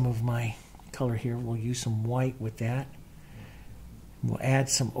and some of my color here. We'll use some white with that. We'll add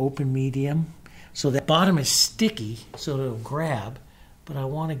some open medium. So that bottom is sticky, so it'll grab, but I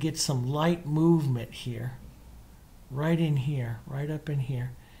want to get some light movement here. Right in here, right up in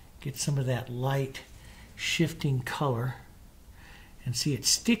here. Get some of that light shifting color. And see, it's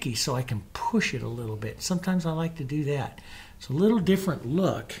sticky, so I can push it a little bit. Sometimes I like to do that. It's a little different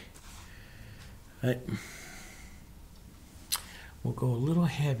look. But we'll go a little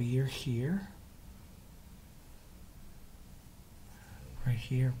heavier here. Right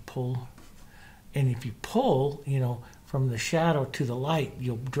here, pull. And if you pull, you know, from the shadow to the light,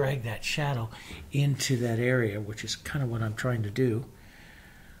 you'll drag that shadow into that area, which is kind of what I'm trying to do.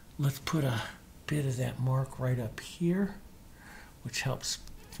 Let's put a bit of that mark right up here, which helps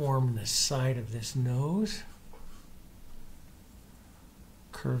form the side of this nose.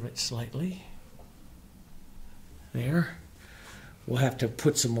 Curve it slightly. There. We'll have to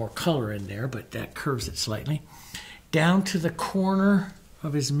put some more color in there, but that curves it slightly. Down to the corner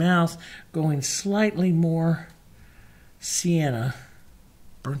of his mouth, going slightly more sienna,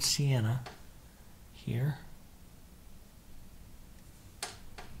 burnt sienna here.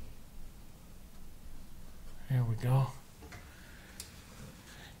 There we go.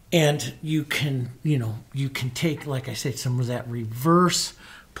 And you can, you can take, like I said, some of that reverse,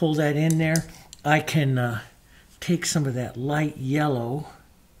 pull that in there. I can take some of that light yellow,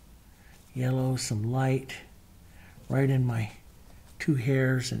 some light, right in my two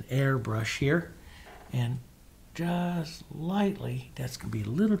hairs and airbrush here, and just lightly, that's going to be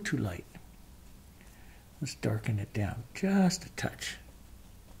a little too light. Let's darken it down just a touch.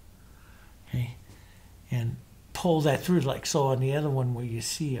 Okay, and pull that through like so. On the other one where you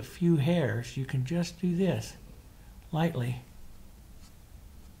see a few hairs, you can just do this lightly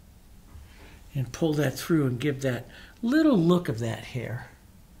and pull that through and give that little look of that hair.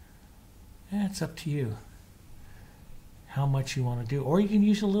 That's up to you how much you want to do, or you can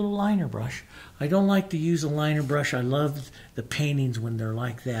use a little liner brush. I don't like to use a liner brush. I love the paintings when they're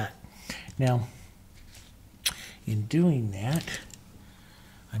like that. Now, in doing that,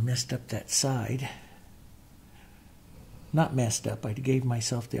 I messed up that side. Not messed up, I gave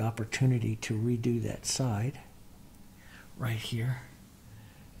myself the opportunity to redo that side right here.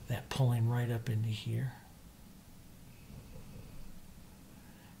 That pulling right up into here.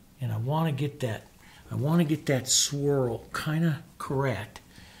 And I want to get that swirl kind of correct,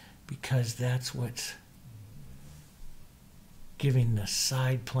 because that's what's giving the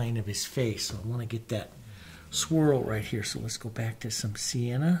side plane of his face. So I want to get that swirl right here. So let's go back to some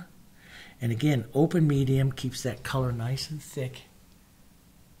sienna. And again, open medium keeps that color nice and thick.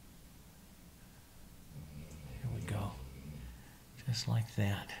 Here we go. Just like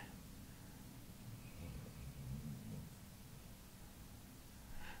that.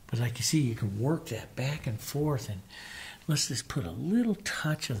 But like you see, you can work that back and forth, and let's just put a little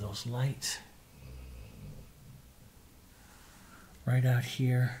touch of those lights right out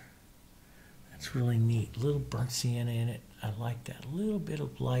here. That's really neat. Little burnt sienna in it. I like that. A little bit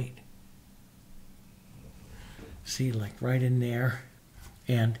of light. See, like right in there.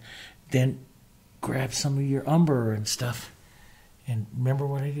 And then grab some of your umber and stuff. And remember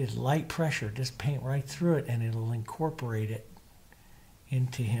what I did? Light pressure. Just paint right through it, and it'll incorporate it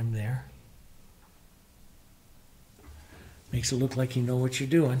into him there. Makes it look like you know what you're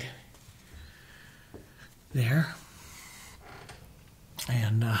doing. There.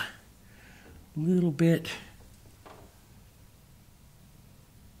 And a little bit.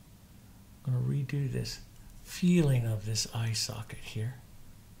 I'm going to redo this feeling of this eye socket here.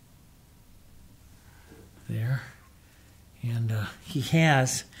 There. And he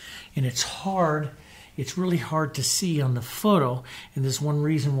has, and it's hard. It's really hard to see on the photo, and there's one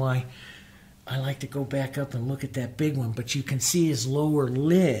reason why I like to go back up and look at that big one, but you can see his lower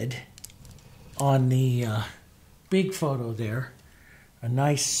lid on the big photo there. A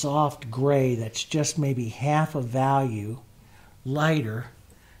nice soft gray that's just maybe half a value lighter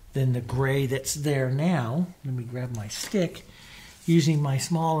than the gray that's there now. Let me grab my stick using my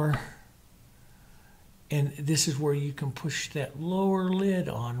smaller, and this is where you can push that lower lid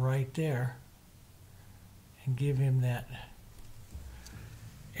on right there and give him that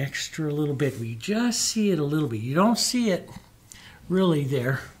extra little bit. We just see it a little bit. You don't see it really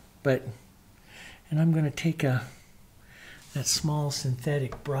there, but, and I'm going to take that small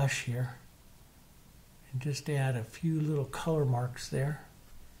synthetic brush here and just add a few little color marks there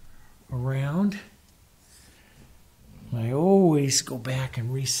around. I always go back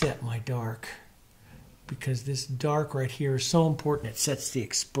and reset my dark because this dark right here is so important. It sets the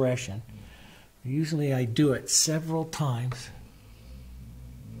expression. Usually I do it several times.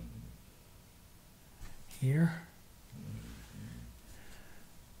 Here.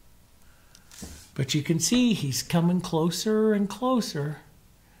 But you can see he's coming closer and closer.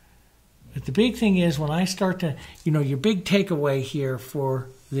 But the big thing is when I start to, your big takeaway here for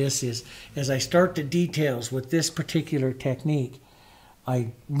this is, as I start the details with this particular technique,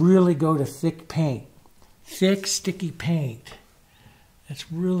 I really go to thick paint. Thick, sticky paint.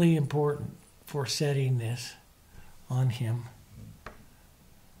 That's really important for setting this on him.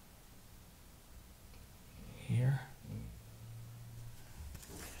 Here.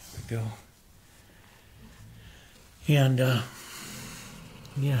 There we go. And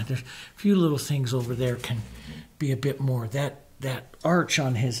yeah, there's a few little things over there can be a bit more. That arch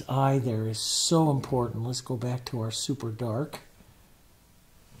on his eye there is so important. Let's go back to our super dark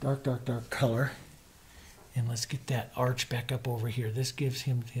color. And let's get that arch back up over here. This gives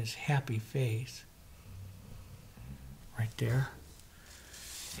him his happy face. Right there.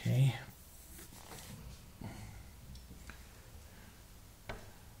 Okay.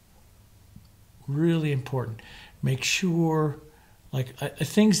 Really important. Make sure, like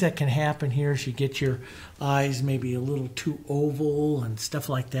things that can happen here is you get your eyes maybe a little too oval and stuff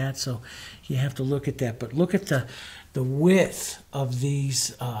like that. So you have to look at that. But look at the width of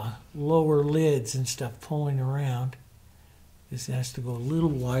these lower lids and stuff pulling around. This has to go a little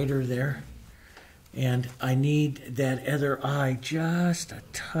wider there. And I need that other eye just a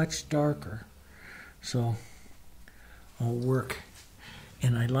touch darker. So I'll work.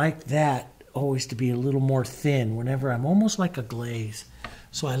 And I like that always to be a little more thin whenever I'm almost like a glaze.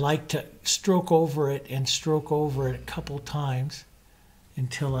 So I like to stroke over it and stroke over it a couple times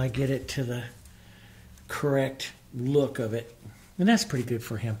until I get it to the correct look of it. And that's pretty good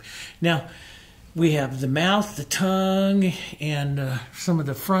for him. Now, we have the mouth, the tongue, and some of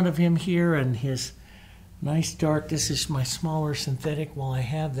the front of him here, and his nice dark. This is my smaller synthetic. While I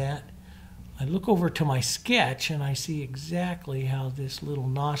have that, I look over to my sketch and I see exactly how this little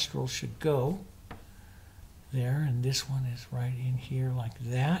nostril should go. There, and this one is right in here like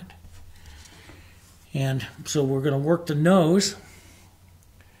that. And so we're going to work the nose.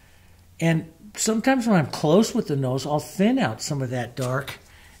 And sometimes when I'm close with the nose, I'll thin out some of that dark.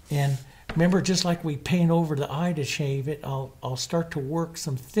 And remember, just like we paint over the eye to shave it, I'll start to work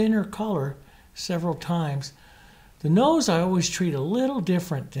some thinner color several times. The nose I always treat a little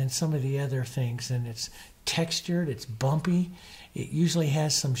different than some of the other things, and it's textured, it's bumpy. It usually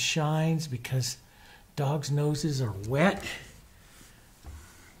has some shines because dogs' noses are wet.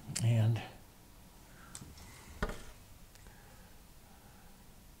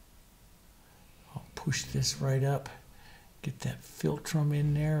 push this right up. Get that philtrum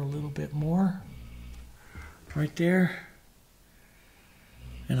in there a little bit more. Right there.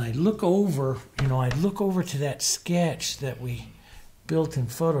 And I look over, I look over to that sketch that we built in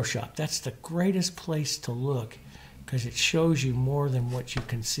Photoshop. That's the greatest place to look because it shows you more than what you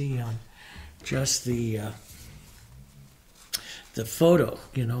can see on just the photo.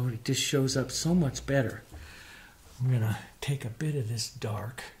 It just shows up so much better. I'm going to take a bit of this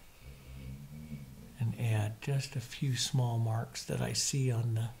dark and add just a few small marks that I see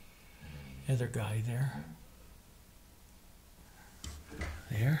on the other guy there.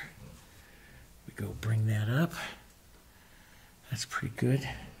 There. We go bring that up. That's pretty good.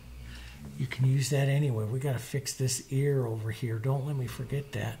 You can use that anyway. We got to fix this ear over here. Don't let me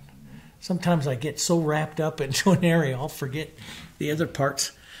forget that. Sometimes I get so wrapped up into an area, I'll forget the other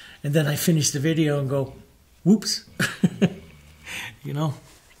parts. And then I finish the video and go, whoops.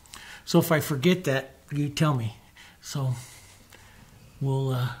 So if I forget that, you tell me. So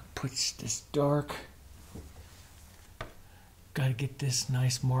we'll put this dark. Got to get this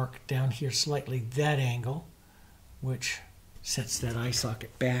nice mark down here slightly that angle, which sets that eye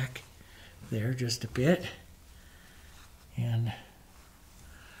socket back there just a bit. And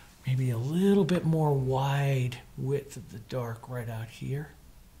maybe a little bit more wide width of the dark right out here.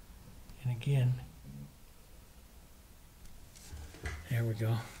 And again, there we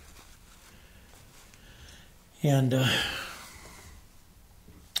go. And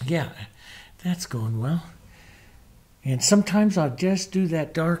yeah, that's going well. And sometimes I'll just do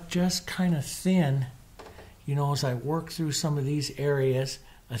that dark just kind of thin, as I work through some of these areas,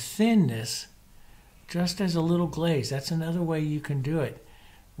 a thinness just as a little glaze. That's another way you can do it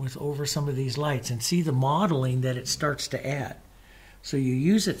with over some of these lights and see the modeling that it starts to add. So you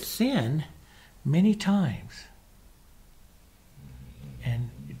use it thin many times and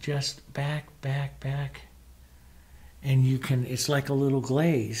just back. And you can, it's like a little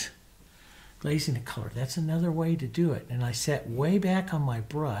glaze. Glazing the color. That's another way to do it. And I set way back on my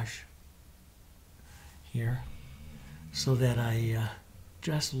brush here so that I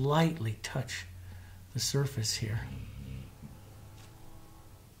just lightly touch the surface here.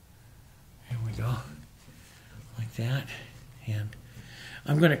 There we go. Like that. And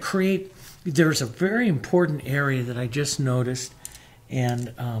I'm going to create, there's a very important area that I just noticed,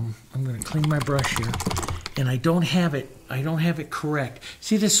 and I'm going to clean my brush here. And I don't have it correct.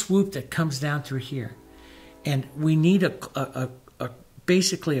 See the swoop that comes down through here? And we need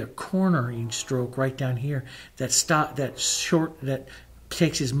basically a cornering stroke right down here that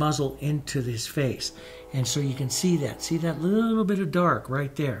takes his muzzle into his face. And so you can see that little bit of dark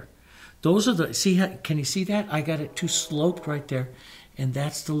right there. Those are the, can you see that? I got it too sloped right there. And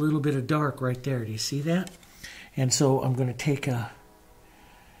that's the little bit of dark right there. Do you see that? And so I'm going to take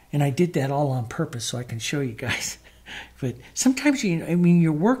and I did that all on purpose so I can show you guys. But sometimes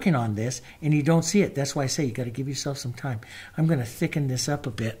you're working on this and you don't see it. That's why I say you got to give yourself some time. I'm going to thicken this up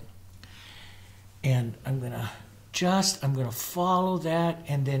a bit. And I'm going to follow that,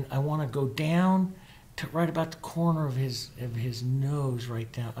 and then I want to go down to right about the corner of his nose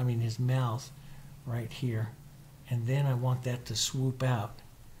right down, his mouth right here. And then I want that to swoop out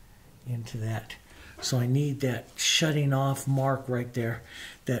into that. So I need that shutting off mark right there.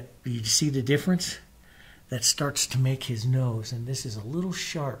 That, you see the difference? That starts to make his nose. And this is a little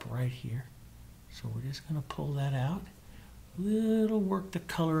sharp right here. So we're just going to pull that out. Little work the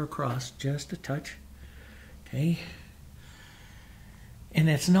color across, just a touch. Okay. And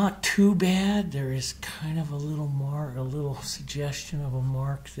it's not too bad. There is kind of a little mark, a little suggestion of a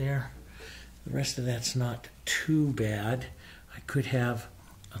mark there. The rest of that's not too bad. I could have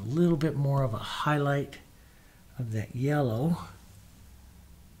a little bit more of a highlight of that yellow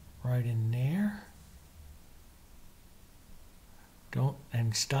right in there.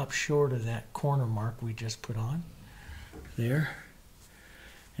 And stop short of that corner mark we just put on there.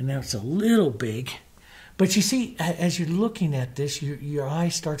 And now it's a little big. But you see, as you're looking at this, your eye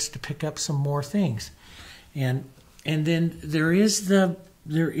starts to pick up some more things. And then there is the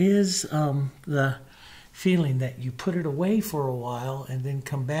feeling that you put it away for a while and then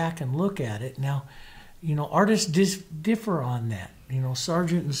come back and look at it. Now, artists differ on that.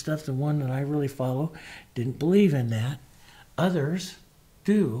 Sargent and stuff, the one that I really follow, didn't believe in that. Others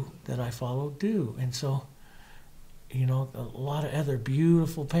that I follow do. And so, a lot of other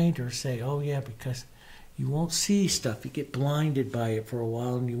beautiful painters say, oh yeah, because you won't see stuff. You get blinded by it for a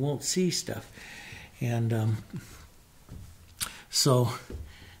while and you won't see stuff. And so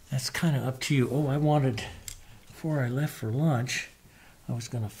that's kind of up to you. Oh, I wanted, before I left for lunch, I was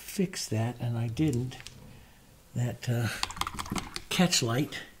going to fix that, and I didn't. That catch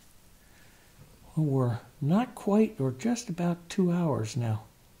light Well, we're not quite, or just about 2 hours now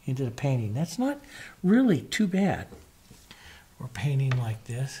into the painting. That's not really too bad. We're painting like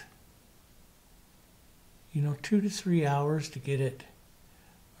this. You know, 2 to 3 hours to get it,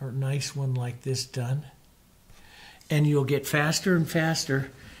 or a nice one like this done. And you'll get faster and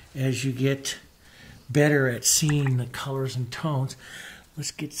faster as you get better at seeing the colors and tones.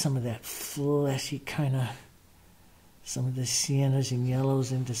 Let's get some of that fleshy kind of, some of the siennas and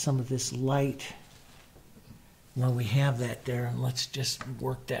yellows into some of this light. Well, we have that there, and let's just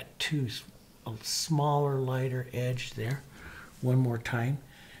work that to a smaller, lighter edge there. One more time.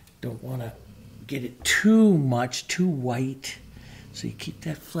 Don't want to get it too much, too white. So you keep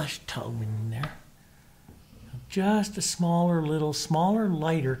that flesh tone in there. Just a smaller,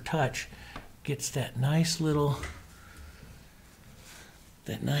 lighter touch gets that nice little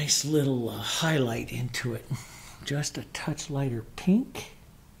highlight into it. Just a touch lighter pink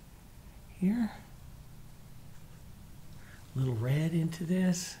here. A little red into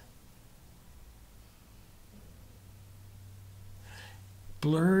this.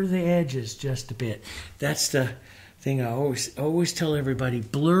 Blur the edges just a bit. That's the thing I always tell everybody.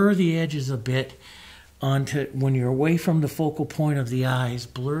 Blur the edges a bit onto when you're away from the focal point of the eyes.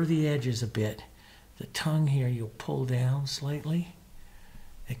 Blur the edges a bit. The tongue here you'll pull down slightly.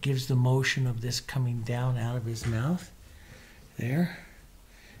 It gives the motion of this coming down out of his mouth. There.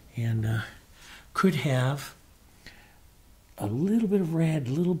 And could have a little bit of red,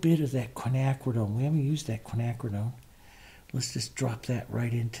 a little bit of that quinacridone. We haven't used that quinacridone. Let's just drop that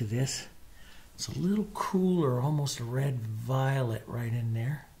right into this. It's a little cooler, almost a red violet right in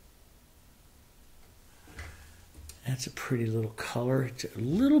there. That's a pretty little color. It's a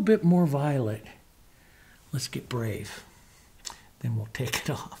little bit more violet. Let's get brave. Then we'll take it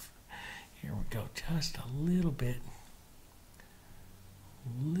off. Here we go. Just a little bit.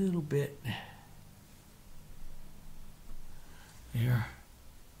 A little bit. There.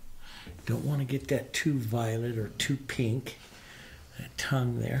 Don't want to get that too violet or too pink. That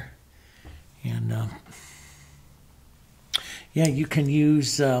tongue there. And yeah, you can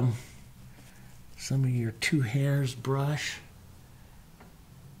use some of your 2 hairs brush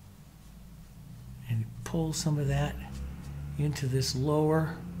and pull some of that into this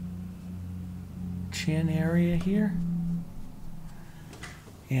lower chin area here.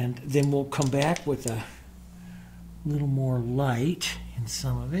 And then we'll come back with a little more light in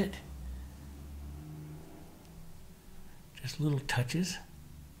some of it. Just little touches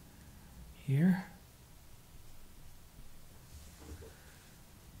here.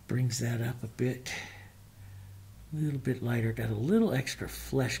 Brings that up a bit. A little bit lighter. Got a little extra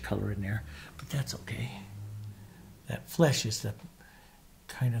flesh color in there, but that's okay. That flesh is the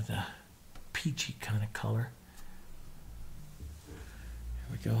kind of the peachy kind of color. There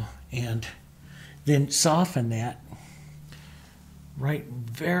we go. And then soften that. Right,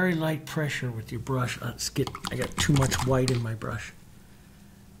 very light pressure with your brush. I got too much white in my brush.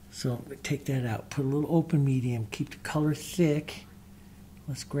 So take that out. Put a little open medium. Keep the color thick.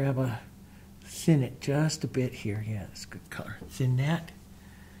 Let's thin it just a bit here. Yeah, that's a good color. Thin that.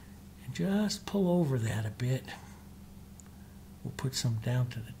 And just pull over that a bit. We'll put some down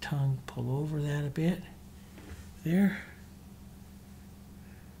to the tongue. Pull over that a bit. There.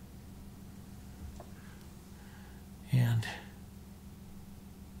 And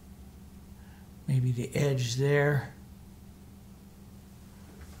maybe the edge there.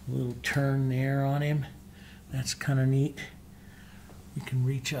 A little turn there on him. That's kind of neat. We can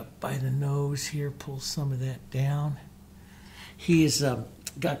reach up by the nose here, pull some of that down. He's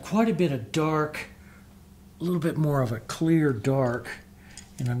got quite a bit of dark, a little bit more of a clear dark,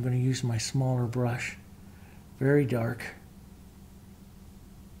 and I'm going to use my smaller brush. Very dark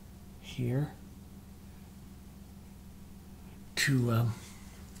here to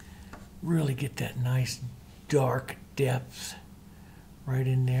really get that nice dark depth right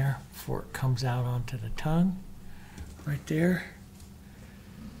in there before it comes out onto the tongue. Right there.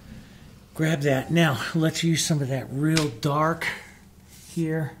 Grab that. Now, let's use some of that real dark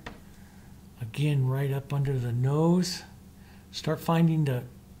here. Again, right up under the nose. Start hunting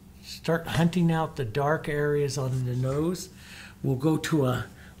out the dark areas on the nose. We'll go to a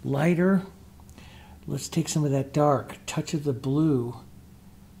lighter. Let's take some of that dark, touch of the blue,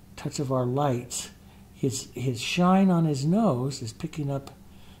 touch of our lights. His shine on his nose is picking up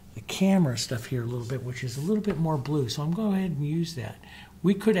the camera stuff here a little bit, which is a little bit more blue. So I'm going to go ahead and use that.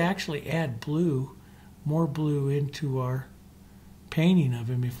 We could actually add blue, more blue into our painting of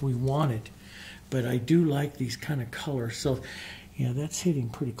him if we wanted. But I do like these kind of colors. So yeah, that's hitting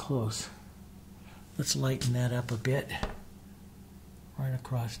pretty close. Let's lighten that up a bit. Right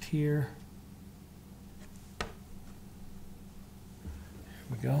across here.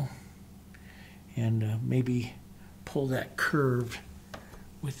 we go. And maybe pull that curve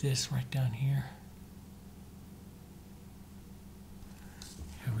with this right down here.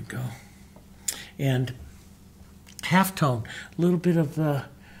 There we go. And halftone, a little bit of the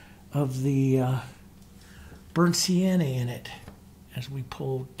burnt sienna in it. As we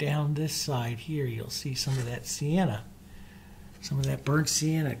pull down this side here, you'll see some of that sienna, some of that burnt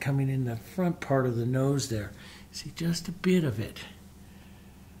sienna coming in the front part of the nose there. See just a bit of it.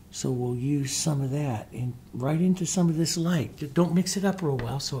 So we'll use some of that right into some of this light. Don't mix it up real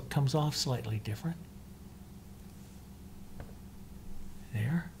well so it comes off slightly different.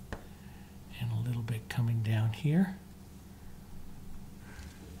 There. And a little bit coming down here.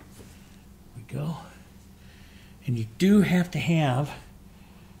 There we go. And you do have to have,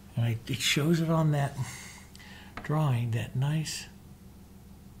 and it shows it on that drawing, that nice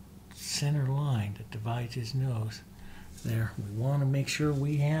center line that divides his nose. There, we want to make sure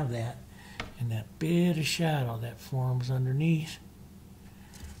we have that. And that bit of shadow that forms underneath.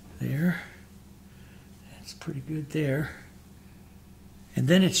 There. That's pretty good there. And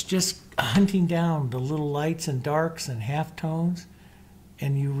then it's just hunting down the little lights and darks and halftones,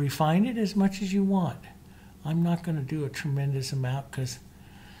 and you refine it as much as you want. I'm not going to do a tremendous amount because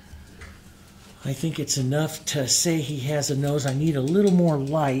I think it's enough to say he has a nose. I need a little more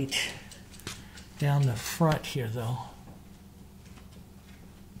light down the front here, though,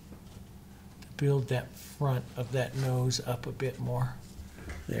 to build that front of that nose up a bit more.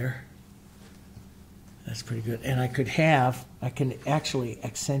 There. That's pretty good. And I can actually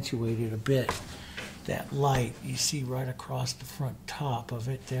accentuate it a bit. That light you see right across the front top of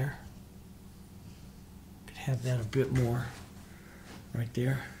it there. Have that a bit more right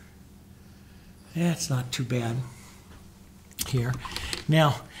there. That's not too bad here.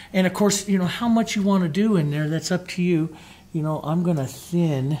 Now, and of course, you know, how much you want to do in there, that's up to you. You know, I'm going to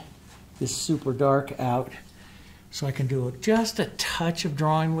thin this super dark out so I can do just a touch of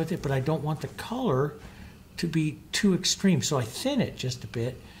drawing with it, but I don't want the color to be too extreme. So I thin it just a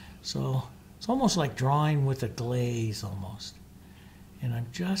bit. So it's almost like drawing with a glaze almost. And I'm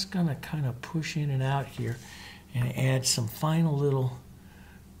just going to kind of push in and out here and add some final little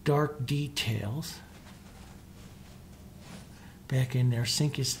dark details. Back in there,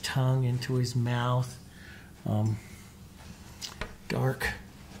 sink his tongue into his mouth. Dark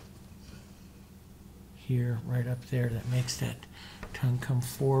here, right up there, that makes that tongue come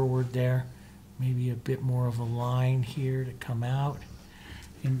forward there. Maybe a bit more of a line here to come out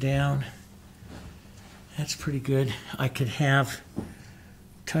and down. That's pretty good. I could have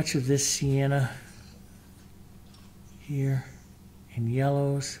touch of this sienna here in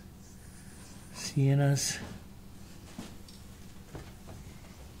yellows, siennas,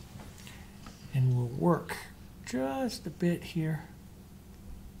 and we'll work just a bit here.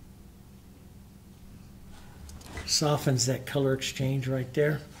 Softens that color exchange right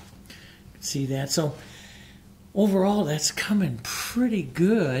there. See that? So overall, that's coming pretty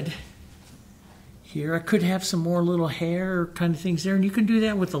good. Here, I could have some more little hair kind of things there, and you can do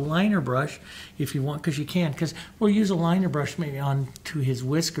that with a liner brush if you want, because you can, because we'll use a liner brush maybe on to his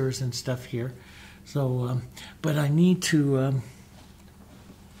whiskers and stuff here. So, but I need to,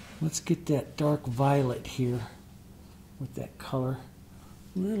 let's get that dark violet here with that color,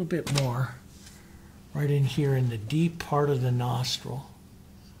 a little bit more, right in here in the deep part of the nostril.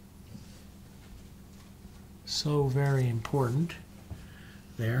 So very important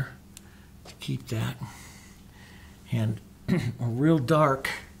there. To keep that, and a real dark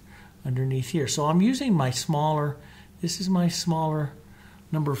underneath here. So I'm using my smaller, this is my smaller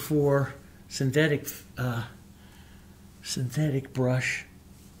number 4 synthetic brush,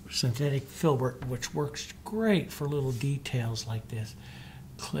 synthetic filbert, which works great for little details like this.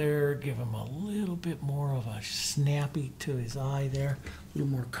 Clear, give him a little bit more of a snappy to his eye there, a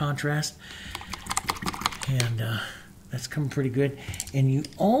little more contrast, and that's coming pretty good. And you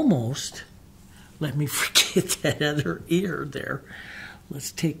almost let me forget that other ear there.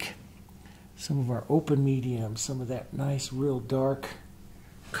 Let's take some of our open medium, some of that nice real dark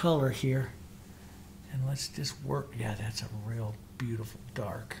color here, and let's just work. Yeah, that's a real beautiful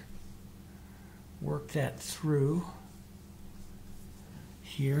dark. Work that through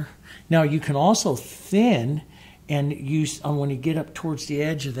here. Now you can also thin and use when you get up towards the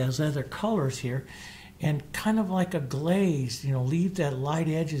edge of those other colors here, and kind of like a glaze, you know, leave that light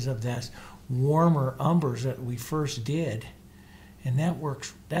edges of that warmer umbers that we first did, and that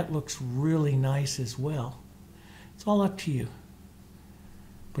works. That looks really nice as well. It's all up to you.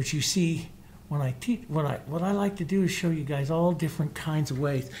 But you see, when I teach, what I like to do is show you guys all different kinds of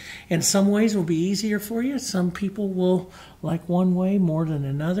ways. And some ways will be easier for you. Some people will like one way more than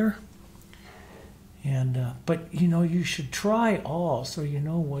another. And but you know, you should try all so you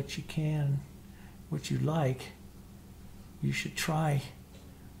know what you can, what you like. You should try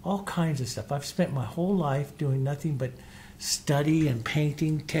all kinds of stuff. I've spent my whole life doing nothing but study and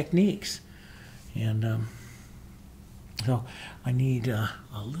painting techniques. And so I need a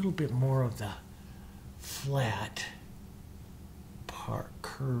little bit more of the flat part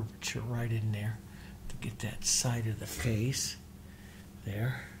curvature right in there to get that side of the face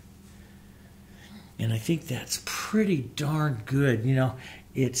there. And I think that's pretty darn good. You know,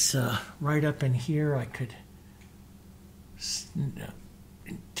 it's right up in here. I could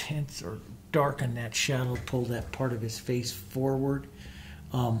intense or darken that shadow, pull that part of his face forward.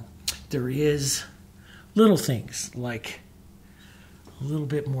 There is little things like a little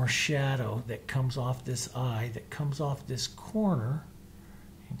bit more shadow that comes off this eye, that comes off this corner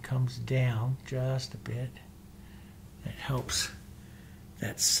and comes down just a bit. That helps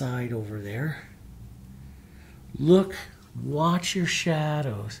that side over there. Look, watch your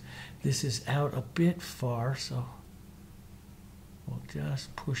shadows. This is out a bit far, so we'll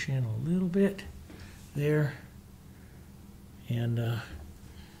just push in a little bit there. And,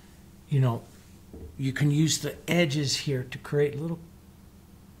 you know, you can use the edges here to create little,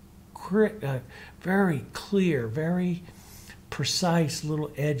 very clear, very precise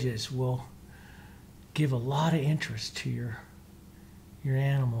little edges. Will give a lot of interest to your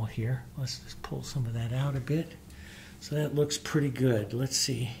animal here. Let's just pull some of that out a bit. So that looks pretty good. Let's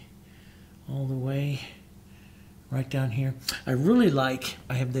see, all the way right down here. I really like,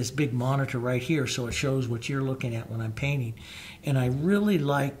 I have this big monitor right here so it shows what you're looking at when I'm painting. And I really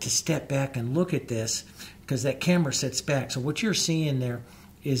like to step back and look at this because that camera sits back. So what you're seeing there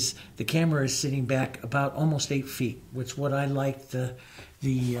is the camera is sitting back about almost 8 feet, which is what I like the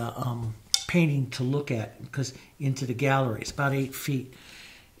painting to look at, because into the gallery it's about 8 feet.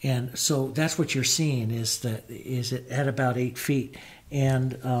 And so that's what you're seeing is it at about 8 feet.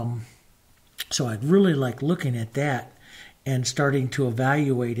 And so I'd really like looking at that and starting to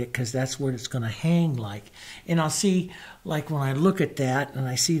evaluate it, because that's what it's going to hang like. And I'll see, like when I look at that and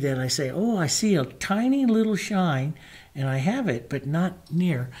I see that, I say, oh, I see a tiny little shine, and I have it, but not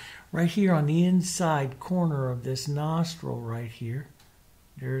near. Right here on the inside corner of this nostril right here,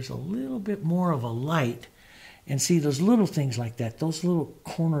 there's a little bit more of a light. And see, those little things like that, those little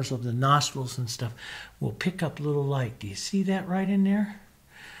corners of the nostrils and stuff will pick up little light. Do you see that right in there?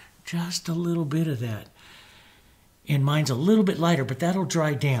 Just a little bit of that. And mine's a little bit lighter, but that'll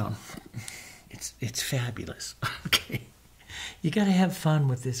dry down. It's fabulous. Okay. You got to have fun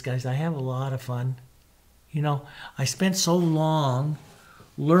with this, guys. I have a lot of fun. You know, I spent so long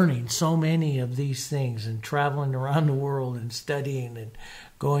learning so many of these things and traveling around the world and studying and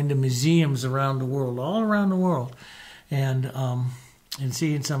going to museums around the world, all around the world, and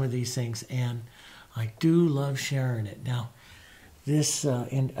seeing some of these things. And I do love sharing it. Now, this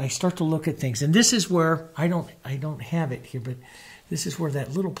and I start to look at things, and this is where I don't have it here, but this is where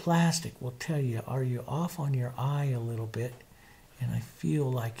that little plastic will tell you, are you off on your eye a little bit? And I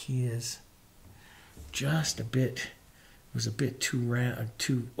feel like he is just a bit. It was a bit too round,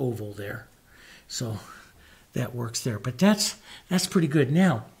 too oval there, so that works there. But that's pretty good.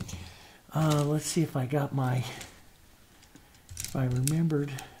 Now, let's see if I got my. If I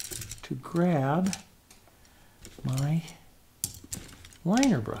remembered to grab my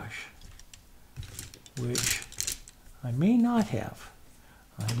liner brush, which I may not have.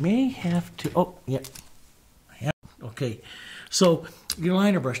 I may have to. Oh, yeah. I have. Okay. So your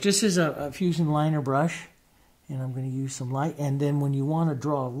liner brush. This is a Fusion liner brush. And I'm going to use some light. And then when you want to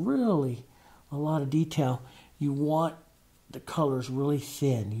draw really a lot of detail, you want the colors really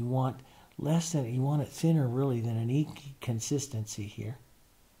thin. You want you want it thinner really than an inky consistency here.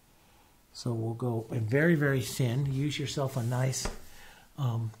 So we'll go very, very thin. Use yourself a nice,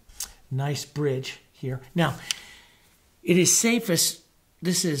 nice bridge here. Now, it is safest.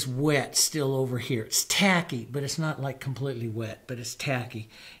 This is wet still over here. It's tacky, but it's not like completely wet, but it's tacky.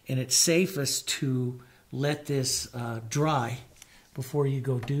 And it's safest to let this dry before you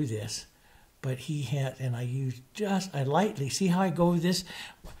go do this. But he had, and I lightly, see how I go with this?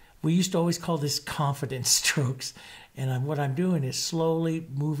 We used to always call this confidence strokes. And what I'm doing is slowly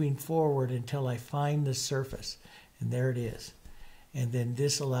moving forward until I find the surface. And there it is. And then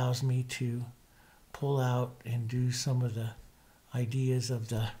this allows me to pull out and do some of the ideas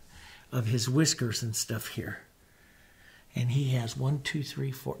of his whiskers and stuff here. And he has 1, 2,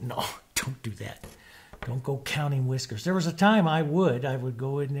 3, 4. No, don't do that. Don't go counting whiskers. There was a time I would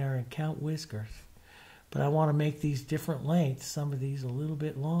go in there and count whiskers. But I want to make these different lengths. Some of these a little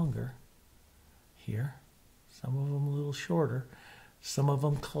bit longer here. Some of them a little shorter. Some of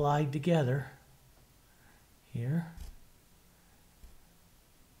them collide together here.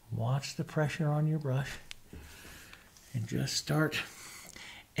 Watch the pressure on your brush. And just start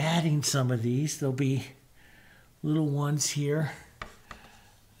adding some of these. There'll be little ones here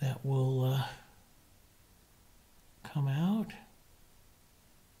that will come out.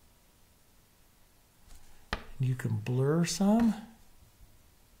 You can blur some,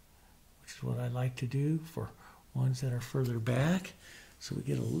 which is what I like to do for ones that are further back. So we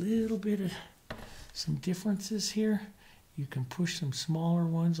get a little bit of some differences here. You can push some smaller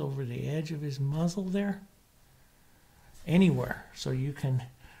ones over the edge of his muzzle there. Anywhere. So you can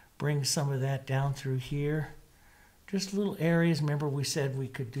bring some of that down through here. Just little areas. Remember we said we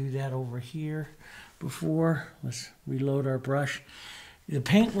could do that over here before. Let's reload our brush. The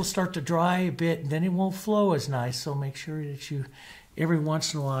paint will start to dry a bit, and then it won't flow as nice. So make sure that you, every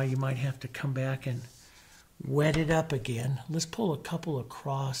once in a while, you might have to come back and wet it up again. Let's pull a couple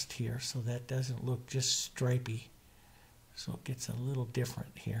across here so that doesn't look just stripy. So it gets a little different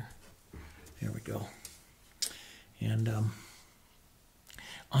here. There we go. And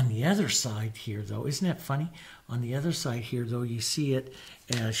on the other side here, though, isn't that funny? On the other side here, though, you see it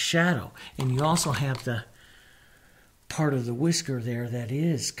as shadow. And you also have the part of the whisker there that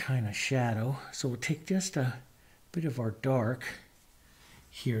is kind of shadow. So we'll take just a bit of our dark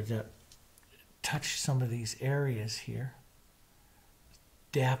here that touch some of these areas here.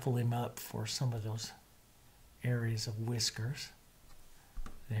 Dapple him up for some of those areas of whiskers.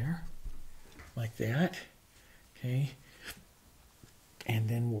 There. Like that. Okay. And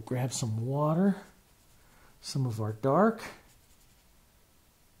then we'll grab some water. Some of our dark.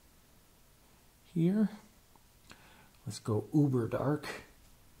 Here. Let's go uber dark.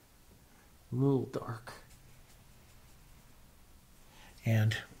 Real dark.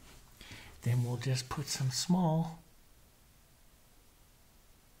 And then we'll just put some small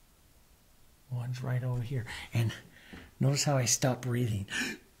ones right over here. And notice how I stop breathing.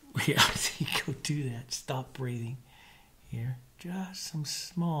 Yeah, you go do that. Stop breathing. Here. Just some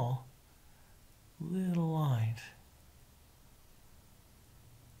small little lines.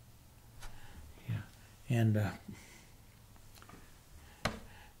 Yeah. And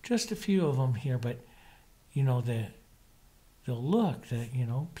just a few of them here, but you know, they'll look that, you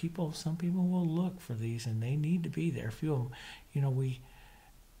know, some people will look for these and they need to be there. A few of them, you know,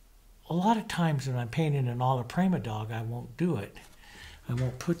 a lot of times when I'm painting an Alla Prima dog, I won't do it. I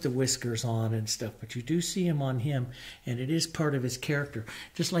won't put the whiskers on and stuff, but you do see him on him, and it is part of his character.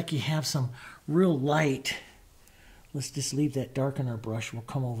 Just like you have some real light. Let's just leave that dark in our brush. We'll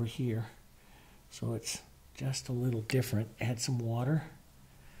come over here. So it's just a little different. Add some water.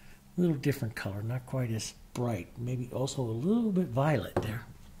 A little different color, not quite as bright. Maybe also a little bit violet there.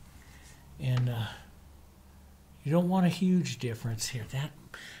 And you don't want a huge difference here. That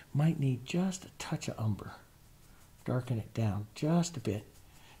might need just a touch of umber. Darken it down just a bit.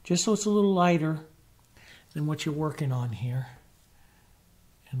 Just so it's a little lighter than what you're working on here.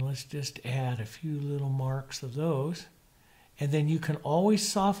 And let's just add a few little marks of those. And then you can always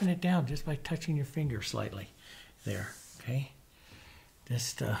soften it down just by touching your finger slightly. There, okay?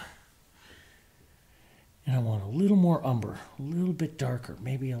 Just, and I want a little more umber, a little bit darker,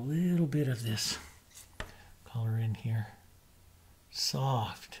 maybe a little bit of this color in here.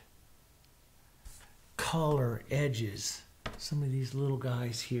 Soft. Color edges. Some of these little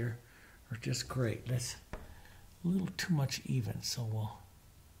guys here are just great. That's a little too much even, so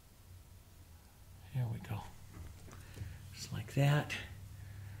here we go. Just like that.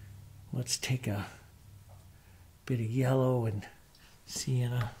 Let's take a bit of yellow and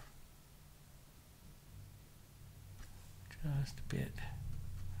sienna. Just a bit.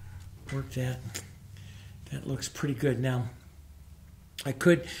 Work that. That looks pretty good. Now, I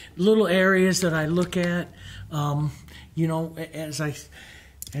could, little areas that I look at, you know, as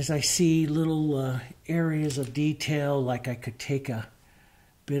I see little areas of detail, like I could take a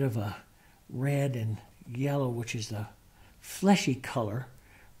bit of a red and yellow, which is the fleshy color,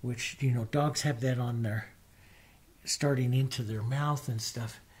 which, you know, dogs have that on their, starting into their mouth and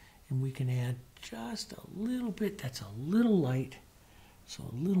stuff, and we can add just a little bit, that's a little light, so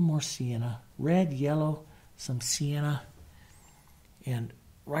a little more sienna, red, yellow, some sienna. And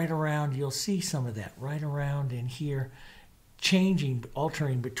right around, you'll see some of that, right around in here, changing,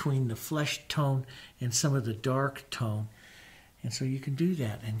 altering between the flesh tone and some of the dark tone. And so you can do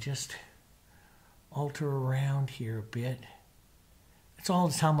that and just alter around here a bit. It's all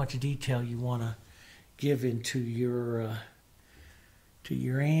just how much detail you want to give into your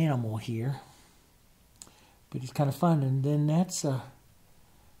animal here. But it's kind of fun. And then that's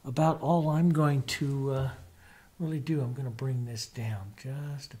about all I'm going to really do. I'm going to bring this down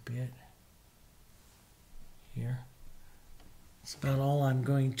just a bit here. That's about all I'm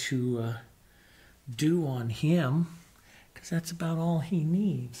going to do on him, because that's about all he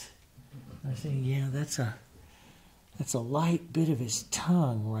needs. I say, yeah, that's a light bit of his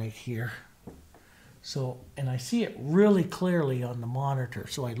tongue right here. So, and I see it really clearly on the monitor.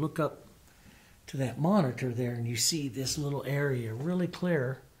 So I look up to that monitor there, and you see this little area really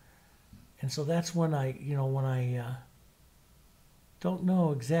clear. And so that's when I don't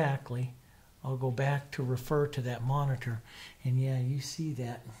know exactly, I'll go back to refer to that monitor. And yeah, you see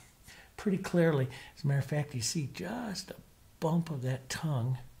that pretty clearly. As a matter of fact, you see just a bump of that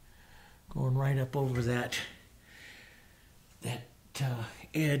tongue going right up over that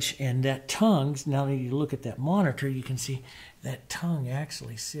edge. And that tongue, now that you look at that monitor, you can see that tongue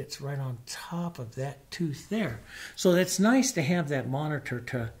actually sits right on top of that tooth there. So that's nice to have that monitor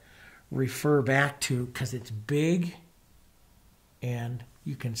to refer back to, because it's big and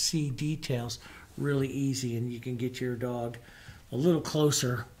you can see details really easy, and you can get your dog a little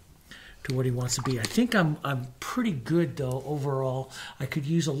closer to what he wants to be. I think I'm pretty good though overall. I could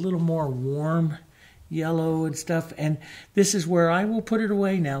use a little more warm yellow and stuff, and this is where I will put it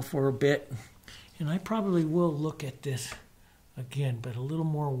away now for a bit, and I probably will look at this again, but a little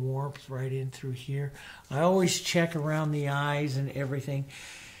more warmth right in through here. I always check around the eyes and everything.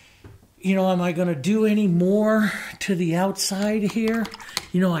 You know, am I going to do any more to the outside here?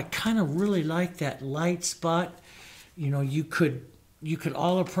 You know, I kind of really like that light spot. You know, you could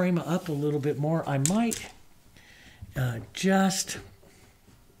oliprima up a little bit more. I might just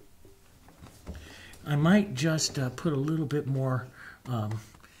put a little bit more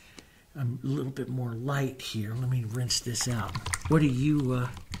light here. Let me rinse this out. What are you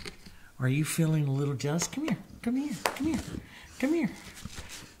feeling a little jealous? Come here, come here, come here, come here.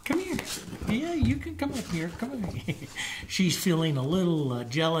 Come here. Yeah, you can come up here. Come on. She's feeling a little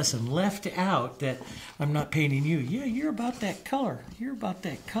jealous and left out that I'm not painting you. Yeah, you're about that color. You're about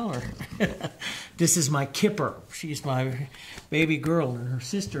that color. This is my Kipper. She's my baby girl, and her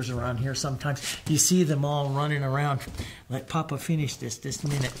sisters around here sometimes. You see them all running around. Let Papa finish this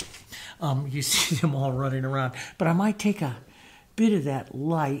minute. You see them all running around. But I might take a bit of that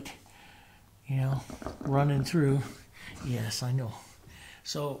light, you know, running through. Yes, I know.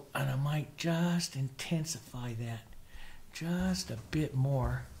 So, and I might just intensify that just a bit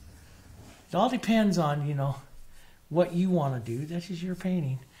more. It all depends on, you know, what you want to do. That is your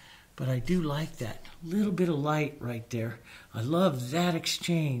painting. But I do like that little bit of light right there. I love that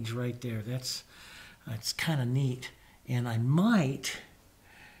exchange right there. That's kind of neat. And I might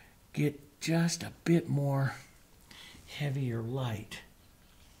get just a bit more heavier light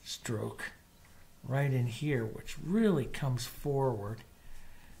stroke right in here, which really comes forward.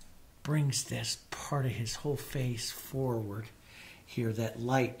 Brings this part of his whole face forward here. That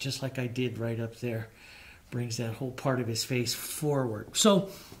light, just like I did right up there, brings that whole part of his face forward. So,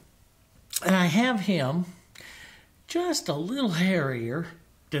 and I have him just a little hairier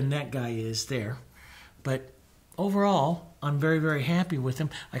than that guy is there. But overall, I'm very, very happy with him.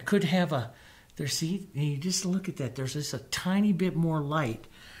 I could have see, you just look at that. There's just a tiny bit more light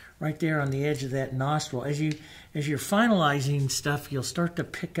right there on the edge of that nostril. As you're finalizing stuff, you'll start to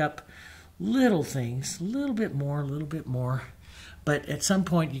pick up little things, a little bit more. But at some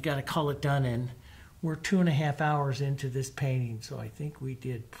point, you got to call it done, and we're 2.5 hours into this painting, so I think we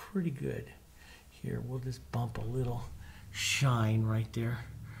did pretty good. Here, we'll just bump a little shine right there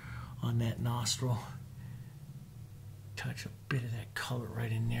on that nostril. Touch a bit of that color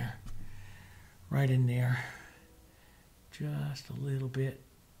right in there. Right in there. Just a little bit.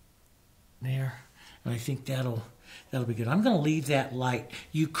 There, and I think that'll be good. I'm going to leave that light.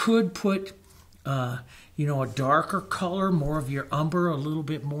 You could put, you know, a darker color, more of your umber, a little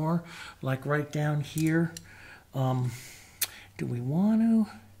bit more, like right down here. Do we want to?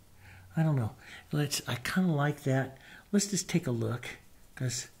 I don't know. I kind of like that. Let's just take a look,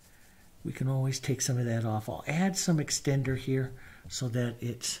 because we can always take some of that off. I'll add some extender here so that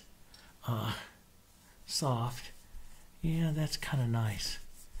it's soft. Yeah, that's kind of nice.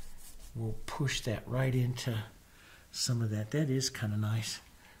 We'll push that right into some of that. That is kind of nice.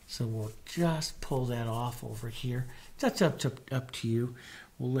 So we'll just pull that off over here. That's up to you.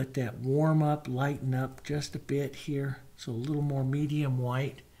 We'll let that warm up, lighten up just a bit here. So a little more medium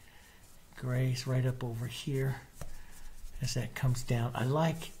white. Grays right up over here as that comes down. I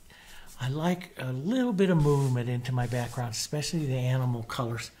like a little bit of movement into my background, especially the animal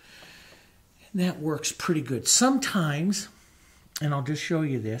colors. that works pretty good. Sometimes, and I'll just show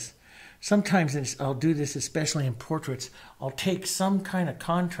you this, sometimes I'll do this especially in portraits, I'll take some kind of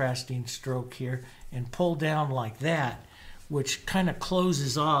contrasting stroke here and pull down like that, which kind of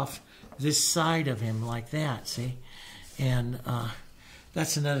closes off this side of him like that, see? And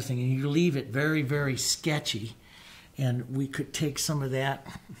that's another thing. And you leave it very, very sketchy. And we could take some of that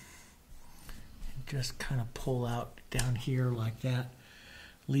and just kind of pull out down here like that,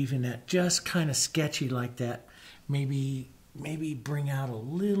 leaving that just kind of sketchy like that. Maybe bring out a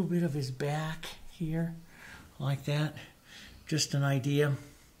little bit of his back here like that. Just an idea.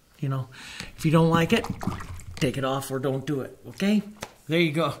 You know, if you don't like it, take it off or don't do it, okay? There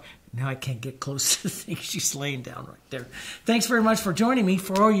you go. Now I can't get close to the thing. She's laying down right there. Thanks very much for joining me.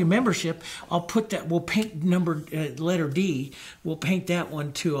 For all your membership, I'll put that, we'll paint letter D. We'll paint that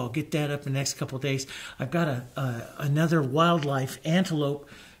one too. I'll get that up in the next couple of days. I've got another wildlife antelope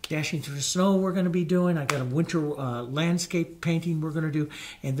dashing through the snow we're going to be doing. I got a winter landscape painting we're going to do.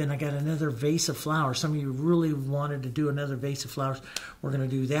 And then I got another vase of flowers. Some of you really wanted to do another vase of flowers. We're going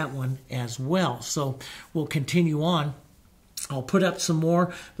to do that one as well. So we'll continue on. I'll put up some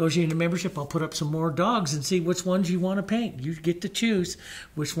more, those of you in the membership, I'll put up some more dogs and see which ones you want to paint. You get to choose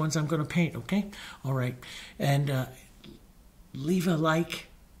which ones I'm going to paint, okay? All right. And leave a like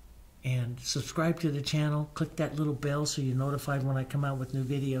and subscribe to the channel. Click that little bell so you're notified when I come out with new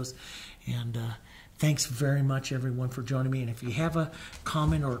videos. And thanks very much, everyone, for joining me. And if you have a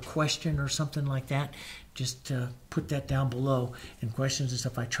comment or a question or something like that, just put that down below. And questions and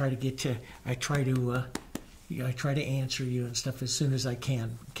stuff, I try to answer you and stuff as soon as I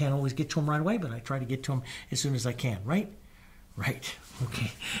can. Can't always get to them right away, but I try to get to them as soon as I can, right? Right.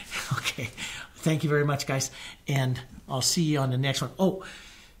 Okay. Okay. Thank you very much, guys. And I'll see you on the next one. Oh,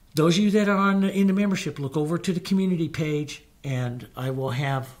 those of you that are in the membership, look over to the community page, and I will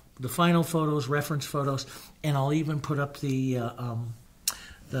have the final photos, reference photos, and I'll even put up the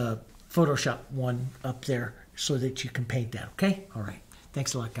Photoshop one up there so that you can paint that, okay? All right.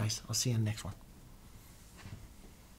 Thanks a lot, guys. I'll see you in the next one.